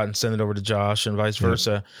screenshot and send it over to Josh and vice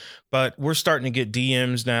versa. But we're starting to get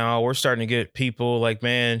DMs now. We're starting to get people like,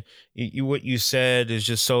 man, what you said is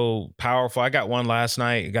just so powerful. I got one last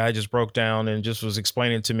night. A guy just broke down and just was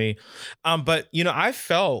explaining to me. But, I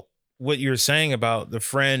felt what you're saying about the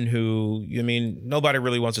friend who, nobody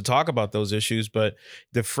really wants to talk about those issues, but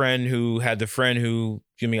the friend who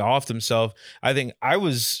off himself. I think I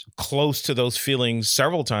was close to those feelings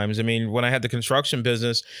several times. When I had the construction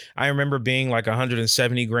business, I remember being like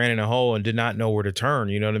 170 grand in a hole and did not know where to turn.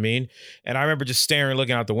 You know what I mean? And I remember just staring,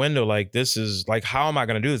 looking out the window, like, this is like, how am I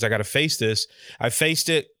going to do this? I got to face this. I faced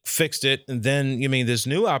it, fixed it. And then, this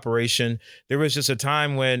new operation, there was just a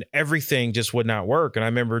time when everything just would not work. And I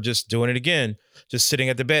remember just doing it again, just sitting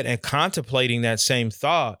at the bed and contemplating that same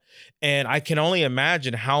thought. And I can only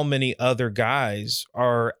imagine how many other guys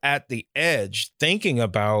are at the edge thinking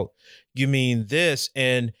about, this.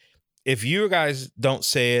 And if you guys don't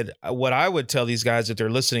say it, what I would tell these guys that they're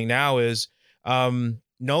listening now is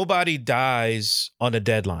nobody dies on a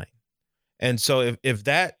deadline. And so if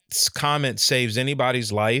that comment saves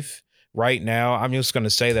anybody's life right now, I'm just going to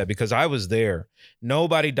say that because I was there.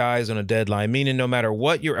 Nobody dies on a deadline, meaning no matter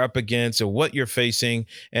what you're up against or what you're facing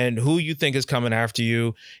and who you think is coming after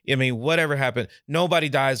you, whatever happened, nobody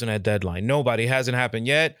dies on that deadline. Nobody. It hasn't happened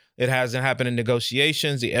yet. It hasn't happened in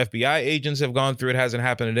negotiations. The FBI agents have gone through it. It hasn't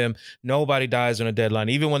happened to them. Nobody dies on a deadline.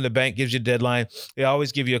 Even when the bank gives you a deadline, they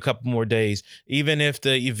always give you a couple more days. Even if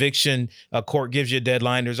the eviction court gives you a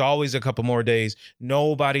deadline, there's always a couple more days.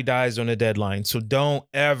 Nobody dies on a deadline. So don't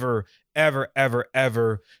ever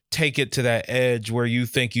take it to that edge where you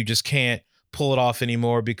think you just can't pull it off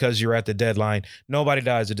anymore because you're at the deadline. Nobody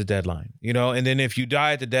dies at the deadline, and then if you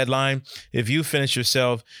die at the deadline, if you finish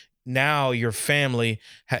yourself, now your family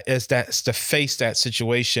is to face that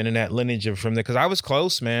situation and that lineage from there. Because I was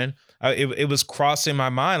close, man. It was crossing my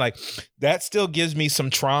mind. Like that still gives me some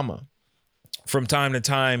trauma from time to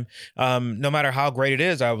time, no matter how great it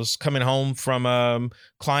is. I was coming home from a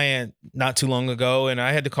client not too long ago and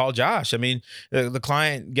I had to call Josh. The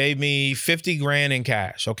client gave me 50 grand in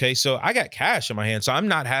cash. Okay. So I got cash in my hand. So I'm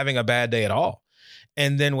not having a bad day at all.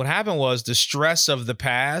 And then what happened was the stress of the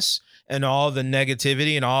past and all the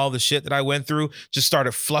negativity and all the shit that I went through just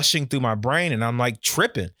started flushing through my brain. And I'm like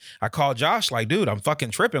tripping. I called Josh like, dude, I'm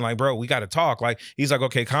fucking tripping. Like, bro, we got to talk. Like, he's like,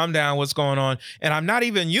 okay, calm down. What's going on? And I'm not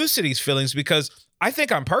even used to these feelings because I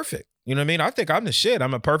think I'm perfect. You know what I mean? I think I'm the shit.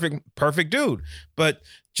 I'm a perfect dude. But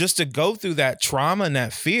just to go through that trauma and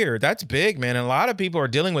that fear, that's big, man. And a lot of people are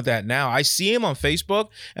dealing with that now. I see him on Facebook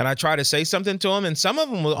and I try to say something to him. And some of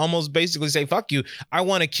them will almost basically say, fuck you. I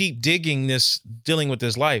want to keep dealing with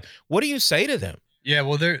this life. What do you say to them? Yeah,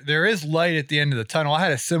 well, there is light at the end of the tunnel. I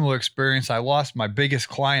had a similar experience. I lost my biggest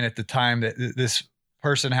client at the time. That this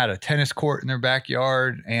person had a tennis court in their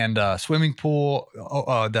backyard and a swimming pool,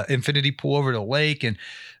 the infinity pool over the lake. And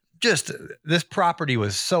just this property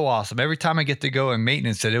was so awesome. Every time I get to go and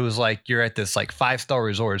maintenance it, it was like you're at this like 5-star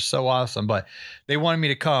resort. It's so awesome. But they wanted me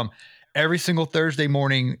to come every single Thursday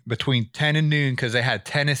morning between 10 and noon because they had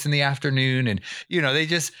tennis in the afternoon. And,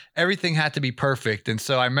 everything had to be perfect. And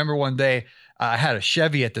so I remember one day I had a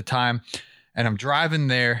Chevy at the time and I'm driving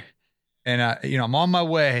there and, I'm on my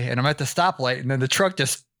way and I'm at the stoplight and then the truck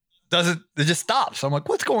just stops. I'm like,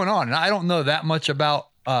 what's going on? And I don't know that much about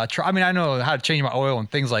I know how to change my oil and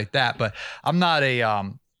things like that, but I'm not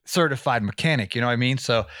a certified mechanic, you know what I mean?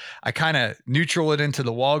 So I kind of neutral it into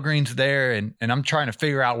the Walgreens there and I'm trying to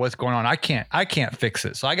figure out what's going on. I can't fix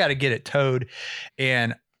it. So I got to get it towed.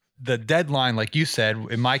 And the deadline, like you said,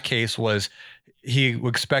 in my case was he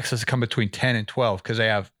expects us to come between 10 and 12 because they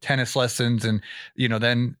have tennis lessons and,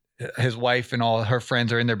 then his wife and all her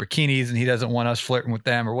friends are in their bikinis and he doesn't want us flirting with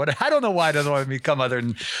them or what. I don't know why he doesn't want me to come other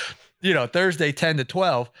than Thursday 10 to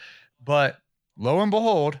 12, but lo and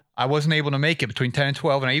behold, I wasn't able to make it between 10 and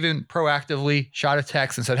 12. And I even proactively shot a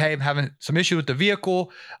text and said, hey, I'm having some issue with the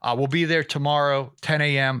vehicle. We'll be there tomorrow, 10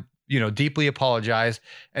 a.m. deeply apologize.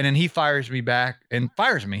 And then he fires me back and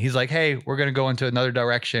fires me. He's like, hey, we're going to go into another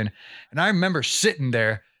direction. And I remember sitting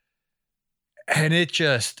there and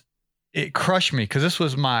it crushed me because this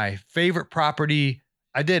was my favorite property.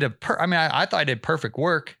 I did I thought I did perfect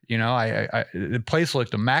work. The place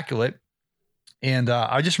looked immaculate. And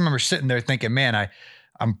I just remember sitting there thinking, man,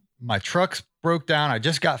 my truck's broke down. I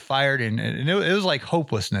just got fired. And it was like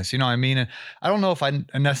hopelessness. You know what I mean? And I don't know if I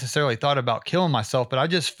necessarily thought about killing myself, but I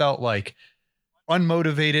just felt like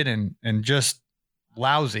unmotivated and just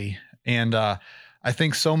lousy. And I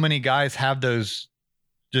think so many guys have those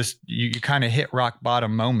just, you kind of hit rock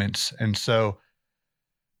bottom moments. And so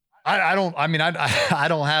I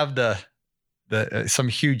don't have the some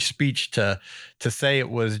huge speech to say it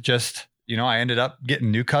was just, I ended up getting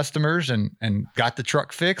new customers and got the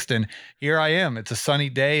truck fixed. And here I am. It's a sunny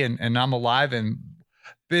day and I'm alive, and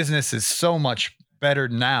business is so much better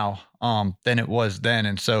now than it was then.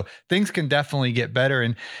 And so things can definitely get better.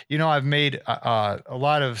 And, I've made a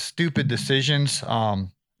lot of stupid decisions. I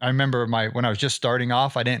remember when I was just starting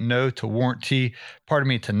off, I didn't know to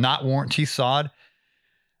not warranty sod.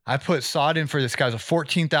 I put sod in for this guy's a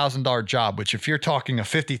 $14,000 job, which if you're talking a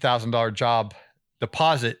 $50,000 job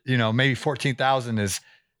deposit, maybe 14,000 is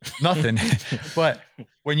nothing. But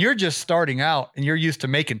when you're just starting out and you're used to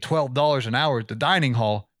making $12 an hour at the dining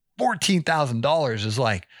hall, $14,000 is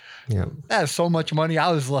like, that is so much money.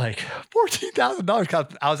 I was like,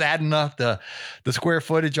 $14,000. I was adding up the square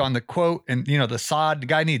footage on the quote and, the sod. The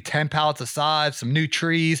guy needed 10 pallets of sod, some new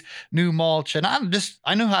trees, new mulch. And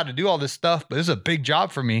I knew how to do all this stuff, but it was a big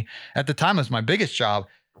job for me. At the time, it was my biggest job.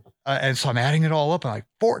 And so I'm adding it all up. I'm like,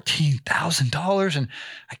 $14,000. And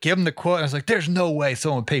I give him the quote. And I was like, there's no way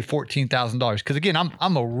someone would pay $14,000. Because again,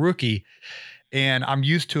 I'm a rookie and I'm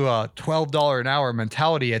used to a $12 an hour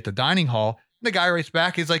mentality at the dining hall. And the guy writes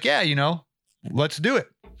back. He's like, yeah, let's do it.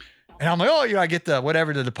 And I'm like, oh, I get the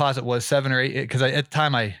whatever the deposit was, 7 or 8. Because at the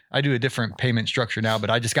time I do a different payment structure now,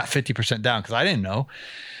 but I just got 50% down because I didn't know.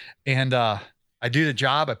 And I do the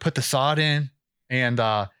job. I put the sod in and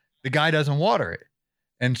the guy doesn't water it.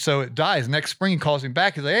 And so it dies. Next spring, he calls me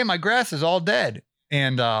back. He's like, hey, my grass is all dead.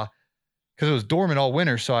 And because it was dormant all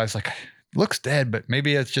winter. So I was like, looks dead, but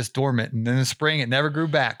maybe it's just dormant. And then in the spring, it never grew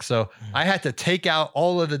back. So I had to take out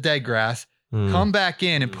all of the dead grass, come back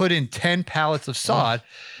in and put in 10 pallets of sod.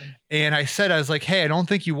 And I was like, hey, I don't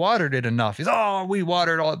think you watered it enough. He's, oh, we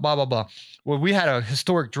watered all, blah, blah, blah. Well, we had a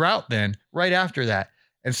historic drought then right after that.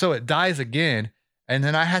 And so it dies again. And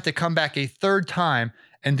then I had to come back a third time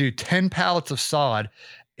and do 10 pallets of sod.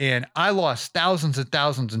 And I lost thousands and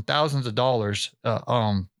thousands and thousands of dollars,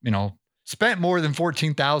 spent more than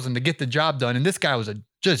 $14,000 to get the job done. And this guy was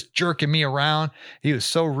just jerking me around. He was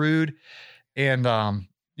so rude. And,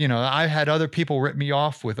 I had other people rip me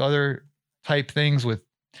off with other type things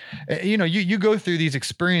you go through these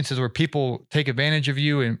experiences where people take advantage of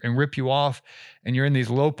you and rip you off and you're in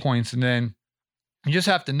these low points. And then you just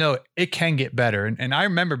have to know it can get better. And I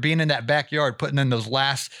remember being in that backyard, putting in those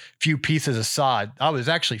last few pieces of sod. I was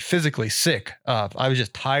actually physically sick. I was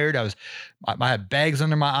just tired. I had bags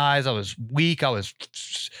under my eyes. I was weak. I was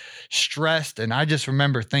stressed. And I just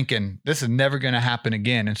remember thinking, this is never going to happen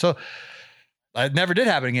again. And so it never did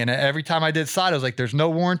happen again. Every time I did sod, I was like, there's no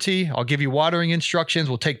warranty. I'll give you watering instructions.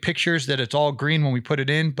 We'll take pictures that it's all green when we put it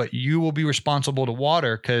in, but you will be responsible to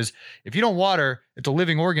water. Because if you don't water, it's a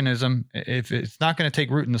living organism. If it's not going to take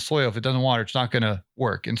root in the soil, if it doesn't water, it's not going to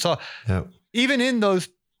work. And so even in those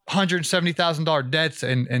 $170,000 debts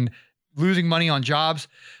and losing money on jobs,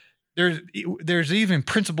 there's even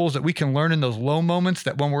principles that we can learn in those low moments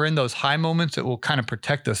that when we're in those high moments, it will kind of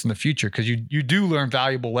protect us in the future. Because you do learn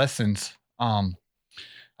valuable lessons.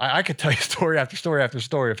 I could tell you story after story after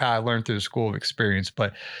story of how I learned through the school of experience.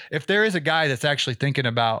 But if there is a guy that's actually thinking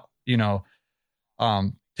about,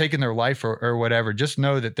 taking their life or whatever, just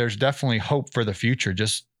know that there's definitely hope for the future.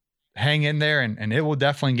 Just hang in there and it will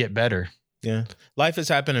definitely get better. Yeah. Life is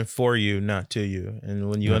happening for you, not to you. And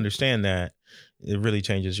when you understand that, it really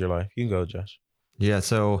changes your life. You can go, Josh. Yeah.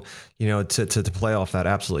 So, to play off that,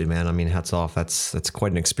 absolutely, man. I mean, hats off. That's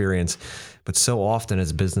quite an experience. But so often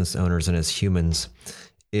as business owners and as humans,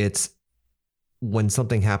 it's when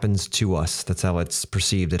something happens to us, that's how it's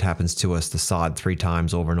perceived. It happens to us, the sod 3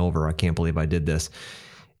 times over and over. I can't believe I did this.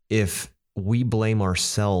 If we blame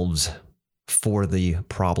ourselves for the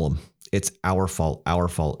problem, it's our fault.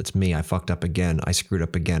 It's me. I fucked up again. I screwed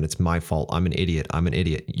up again. It's my fault. I'm an idiot.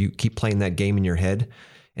 You keep playing that game in your head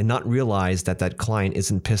and not realize that client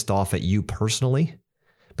isn't pissed off at you personally,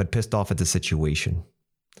 but pissed off at the situation.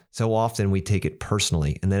 So often we take it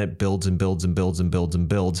personally, and then it builds and builds and builds and builds and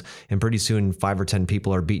builds. And pretty soon 5 or 10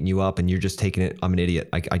 people are beating you up and you're just taking it, I'm an idiot.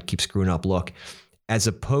 I keep screwing up. Look, as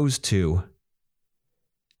opposed to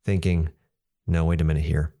thinking, no, wait a minute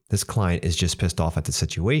here. This client is just pissed off at the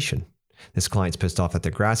situation. This client's pissed off that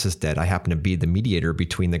the grass is dead. I happen to be the mediator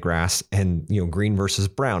between the grass and, green versus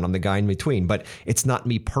brown. I'm the guy in between, but it's not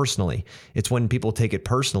me personally. It's when people take it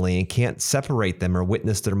personally and can't separate them or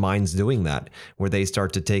witness their minds doing that, where they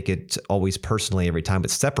start to take it always personally every time,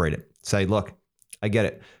 but separate it. Say, look, I get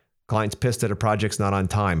it. Client's pissed that a project's not on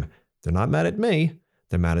time. They're not mad at me.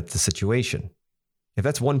 They're mad at the situation. If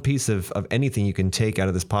that's one piece of anything you can take out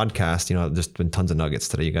of this podcast, there's been tons of nuggets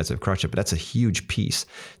today. You guys have crushed it, but that's a huge piece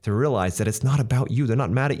to realize that it's not about you. They're not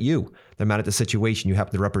mad at you. They're mad at the situation. You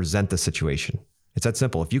happen to represent the situation. It's that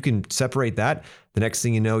simple. If you can separate that, the next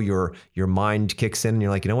thing you know, your mind kicks in and you're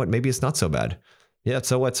like, you know what, maybe it's not so bad. Yeah,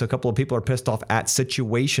 so what? So a couple of people are pissed off at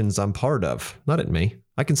situations I'm part of, not at me.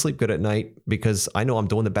 I can sleep good at night because I know I'm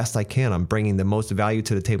doing the best I can. I'm bringing the most value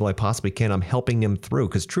to the table I possibly can. I'm helping them through,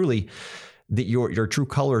 because truly, your true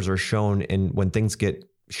colors are shown in when things get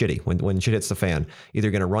shitty, when shit hits the fan.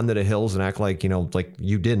 Either going to run to the hills and act like, like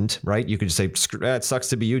you didn't, right? You could just say, it sucks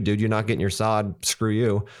to be you, dude. You're not getting your sod. Screw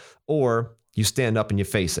you. Or you stand up and you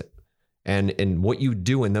face it. And what you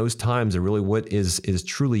do in those times are really what is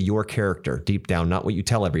truly your character deep down, not what you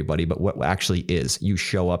tell everybody, but what actually is. You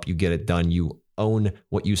show up, you get it done, you own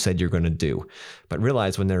what you said you're going to do. But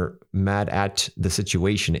realize when they're mad at the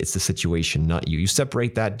situation, it's the situation, not you. You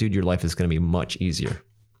separate that, dude, your life is going to be much easier.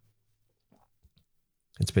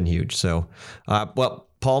 It's been huge. So, well,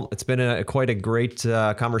 Paul, it's been quite a great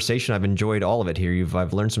conversation. I've enjoyed all of it here.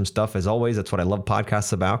 I've learned some stuff as always. That's what I love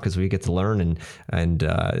podcasts about, because we get to learn and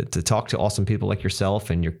to talk to awesome people like yourself,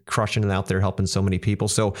 and you're crushing it out there, helping so many people.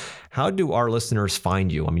 So how do our listeners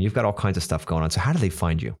find you? I mean, you've got all kinds of stuff going on. So how do they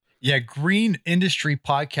find you? Yeah, Green Industry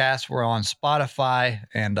Podcast. We're on Spotify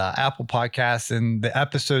and Apple Podcasts, and the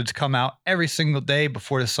episodes come out every single day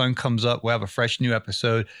before the sun comes up. We'll have a fresh new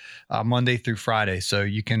episode Monday through Friday. So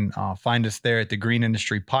you can find us there at the Green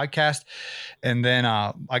Industry Podcast. And then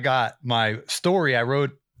I got my story. I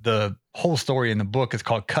wrote the whole story in the book. It's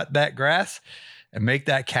called Cut That Grass and Make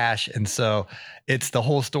That Cash. And so it's the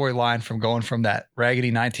whole storyline from going from that raggedy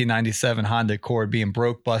 1997 Honda Accord, being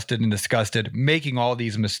broke, busted, and disgusted, making all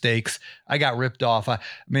these mistakes. I got ripped off. I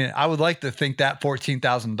mean, I would like to think that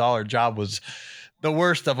 $14,000 job was the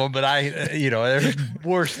worst of them, but there's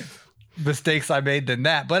worse mistakes I made than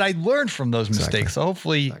that. But I learned from those mistakes. So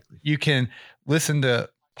hopefully you can listen to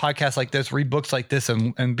podcasts like this, read books like this,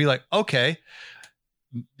 and be like, okay,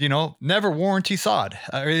 never warranty sod.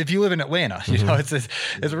 If you live in Atlanta,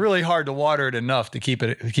 it's really hard to water it enough to keep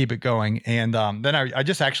it going. And then I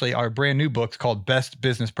just actually, our brand new book called Best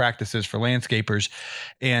Business Practices for Landscapers.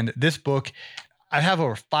 And this book, I have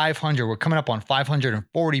over 500. We're coming up on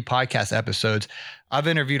 540 podcast episodes. I've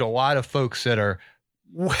interviewed a lot of folks that are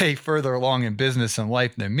way further along in business and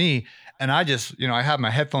life than me. And I just, I have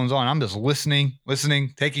my headphones on. I'm just listening,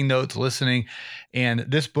 taking notes, listening. And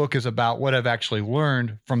this book is about what I've actually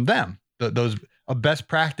learned from them. Those best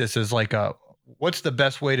practices, like what's the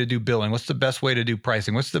best way to do billing? What's the best way to do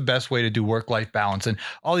pricing? What's the best way to do work-life balance? And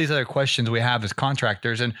all these other questions we have as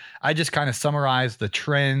contractors. And I just kind of summarize the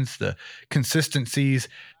trends, the consistencies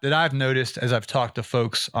that I've noticed as I've talked to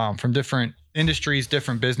folks from different industries,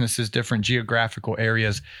 different businesses, different geographical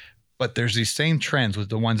areas. But there's these same trends with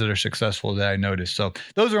the ones that are successful that I noticed. So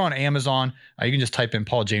those are on Amazon. You can just type in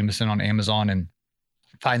Paul Jameson on Amazon and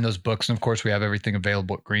find those books. And of course, we have everything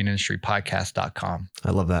available at greenindustrypodcast.com. I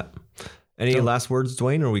love that. Any last words,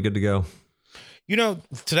 Dwayne, or are we good to go?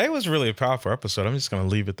 Today was really a powerful episode. I'm just going to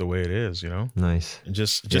leave it the way it is, Nice. And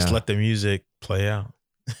just let the music play out.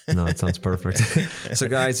 No, it sounds perfect. So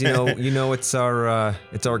guys, it's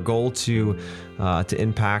our goal to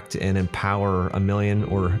impact and empower 1 million,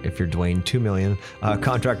 or if you're Dwayne, 2 million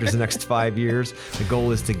contractors in the next 5 years. The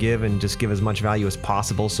goal is to give and just give as much value as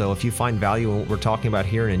possible. So if you find value in what we're talking about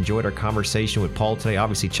here and enjoyed our conversation with Paul today,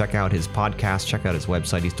 obviously check out his podcast, check out his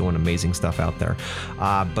website. He's doing amazing stuff out there.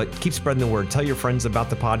 But keep spreading the word. Tell your friends about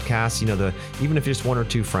the podcast. Even if just 1 or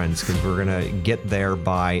 2 friends, because we're gonna get there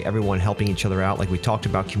by everyone helping each other out, like we talked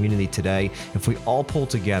about community today. If we all pull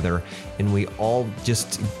together and we all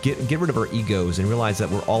just get rid of our egos and realize that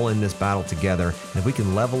we're all in this battle together, and if we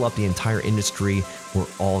can level up the entire industry, we're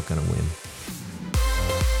all going to win.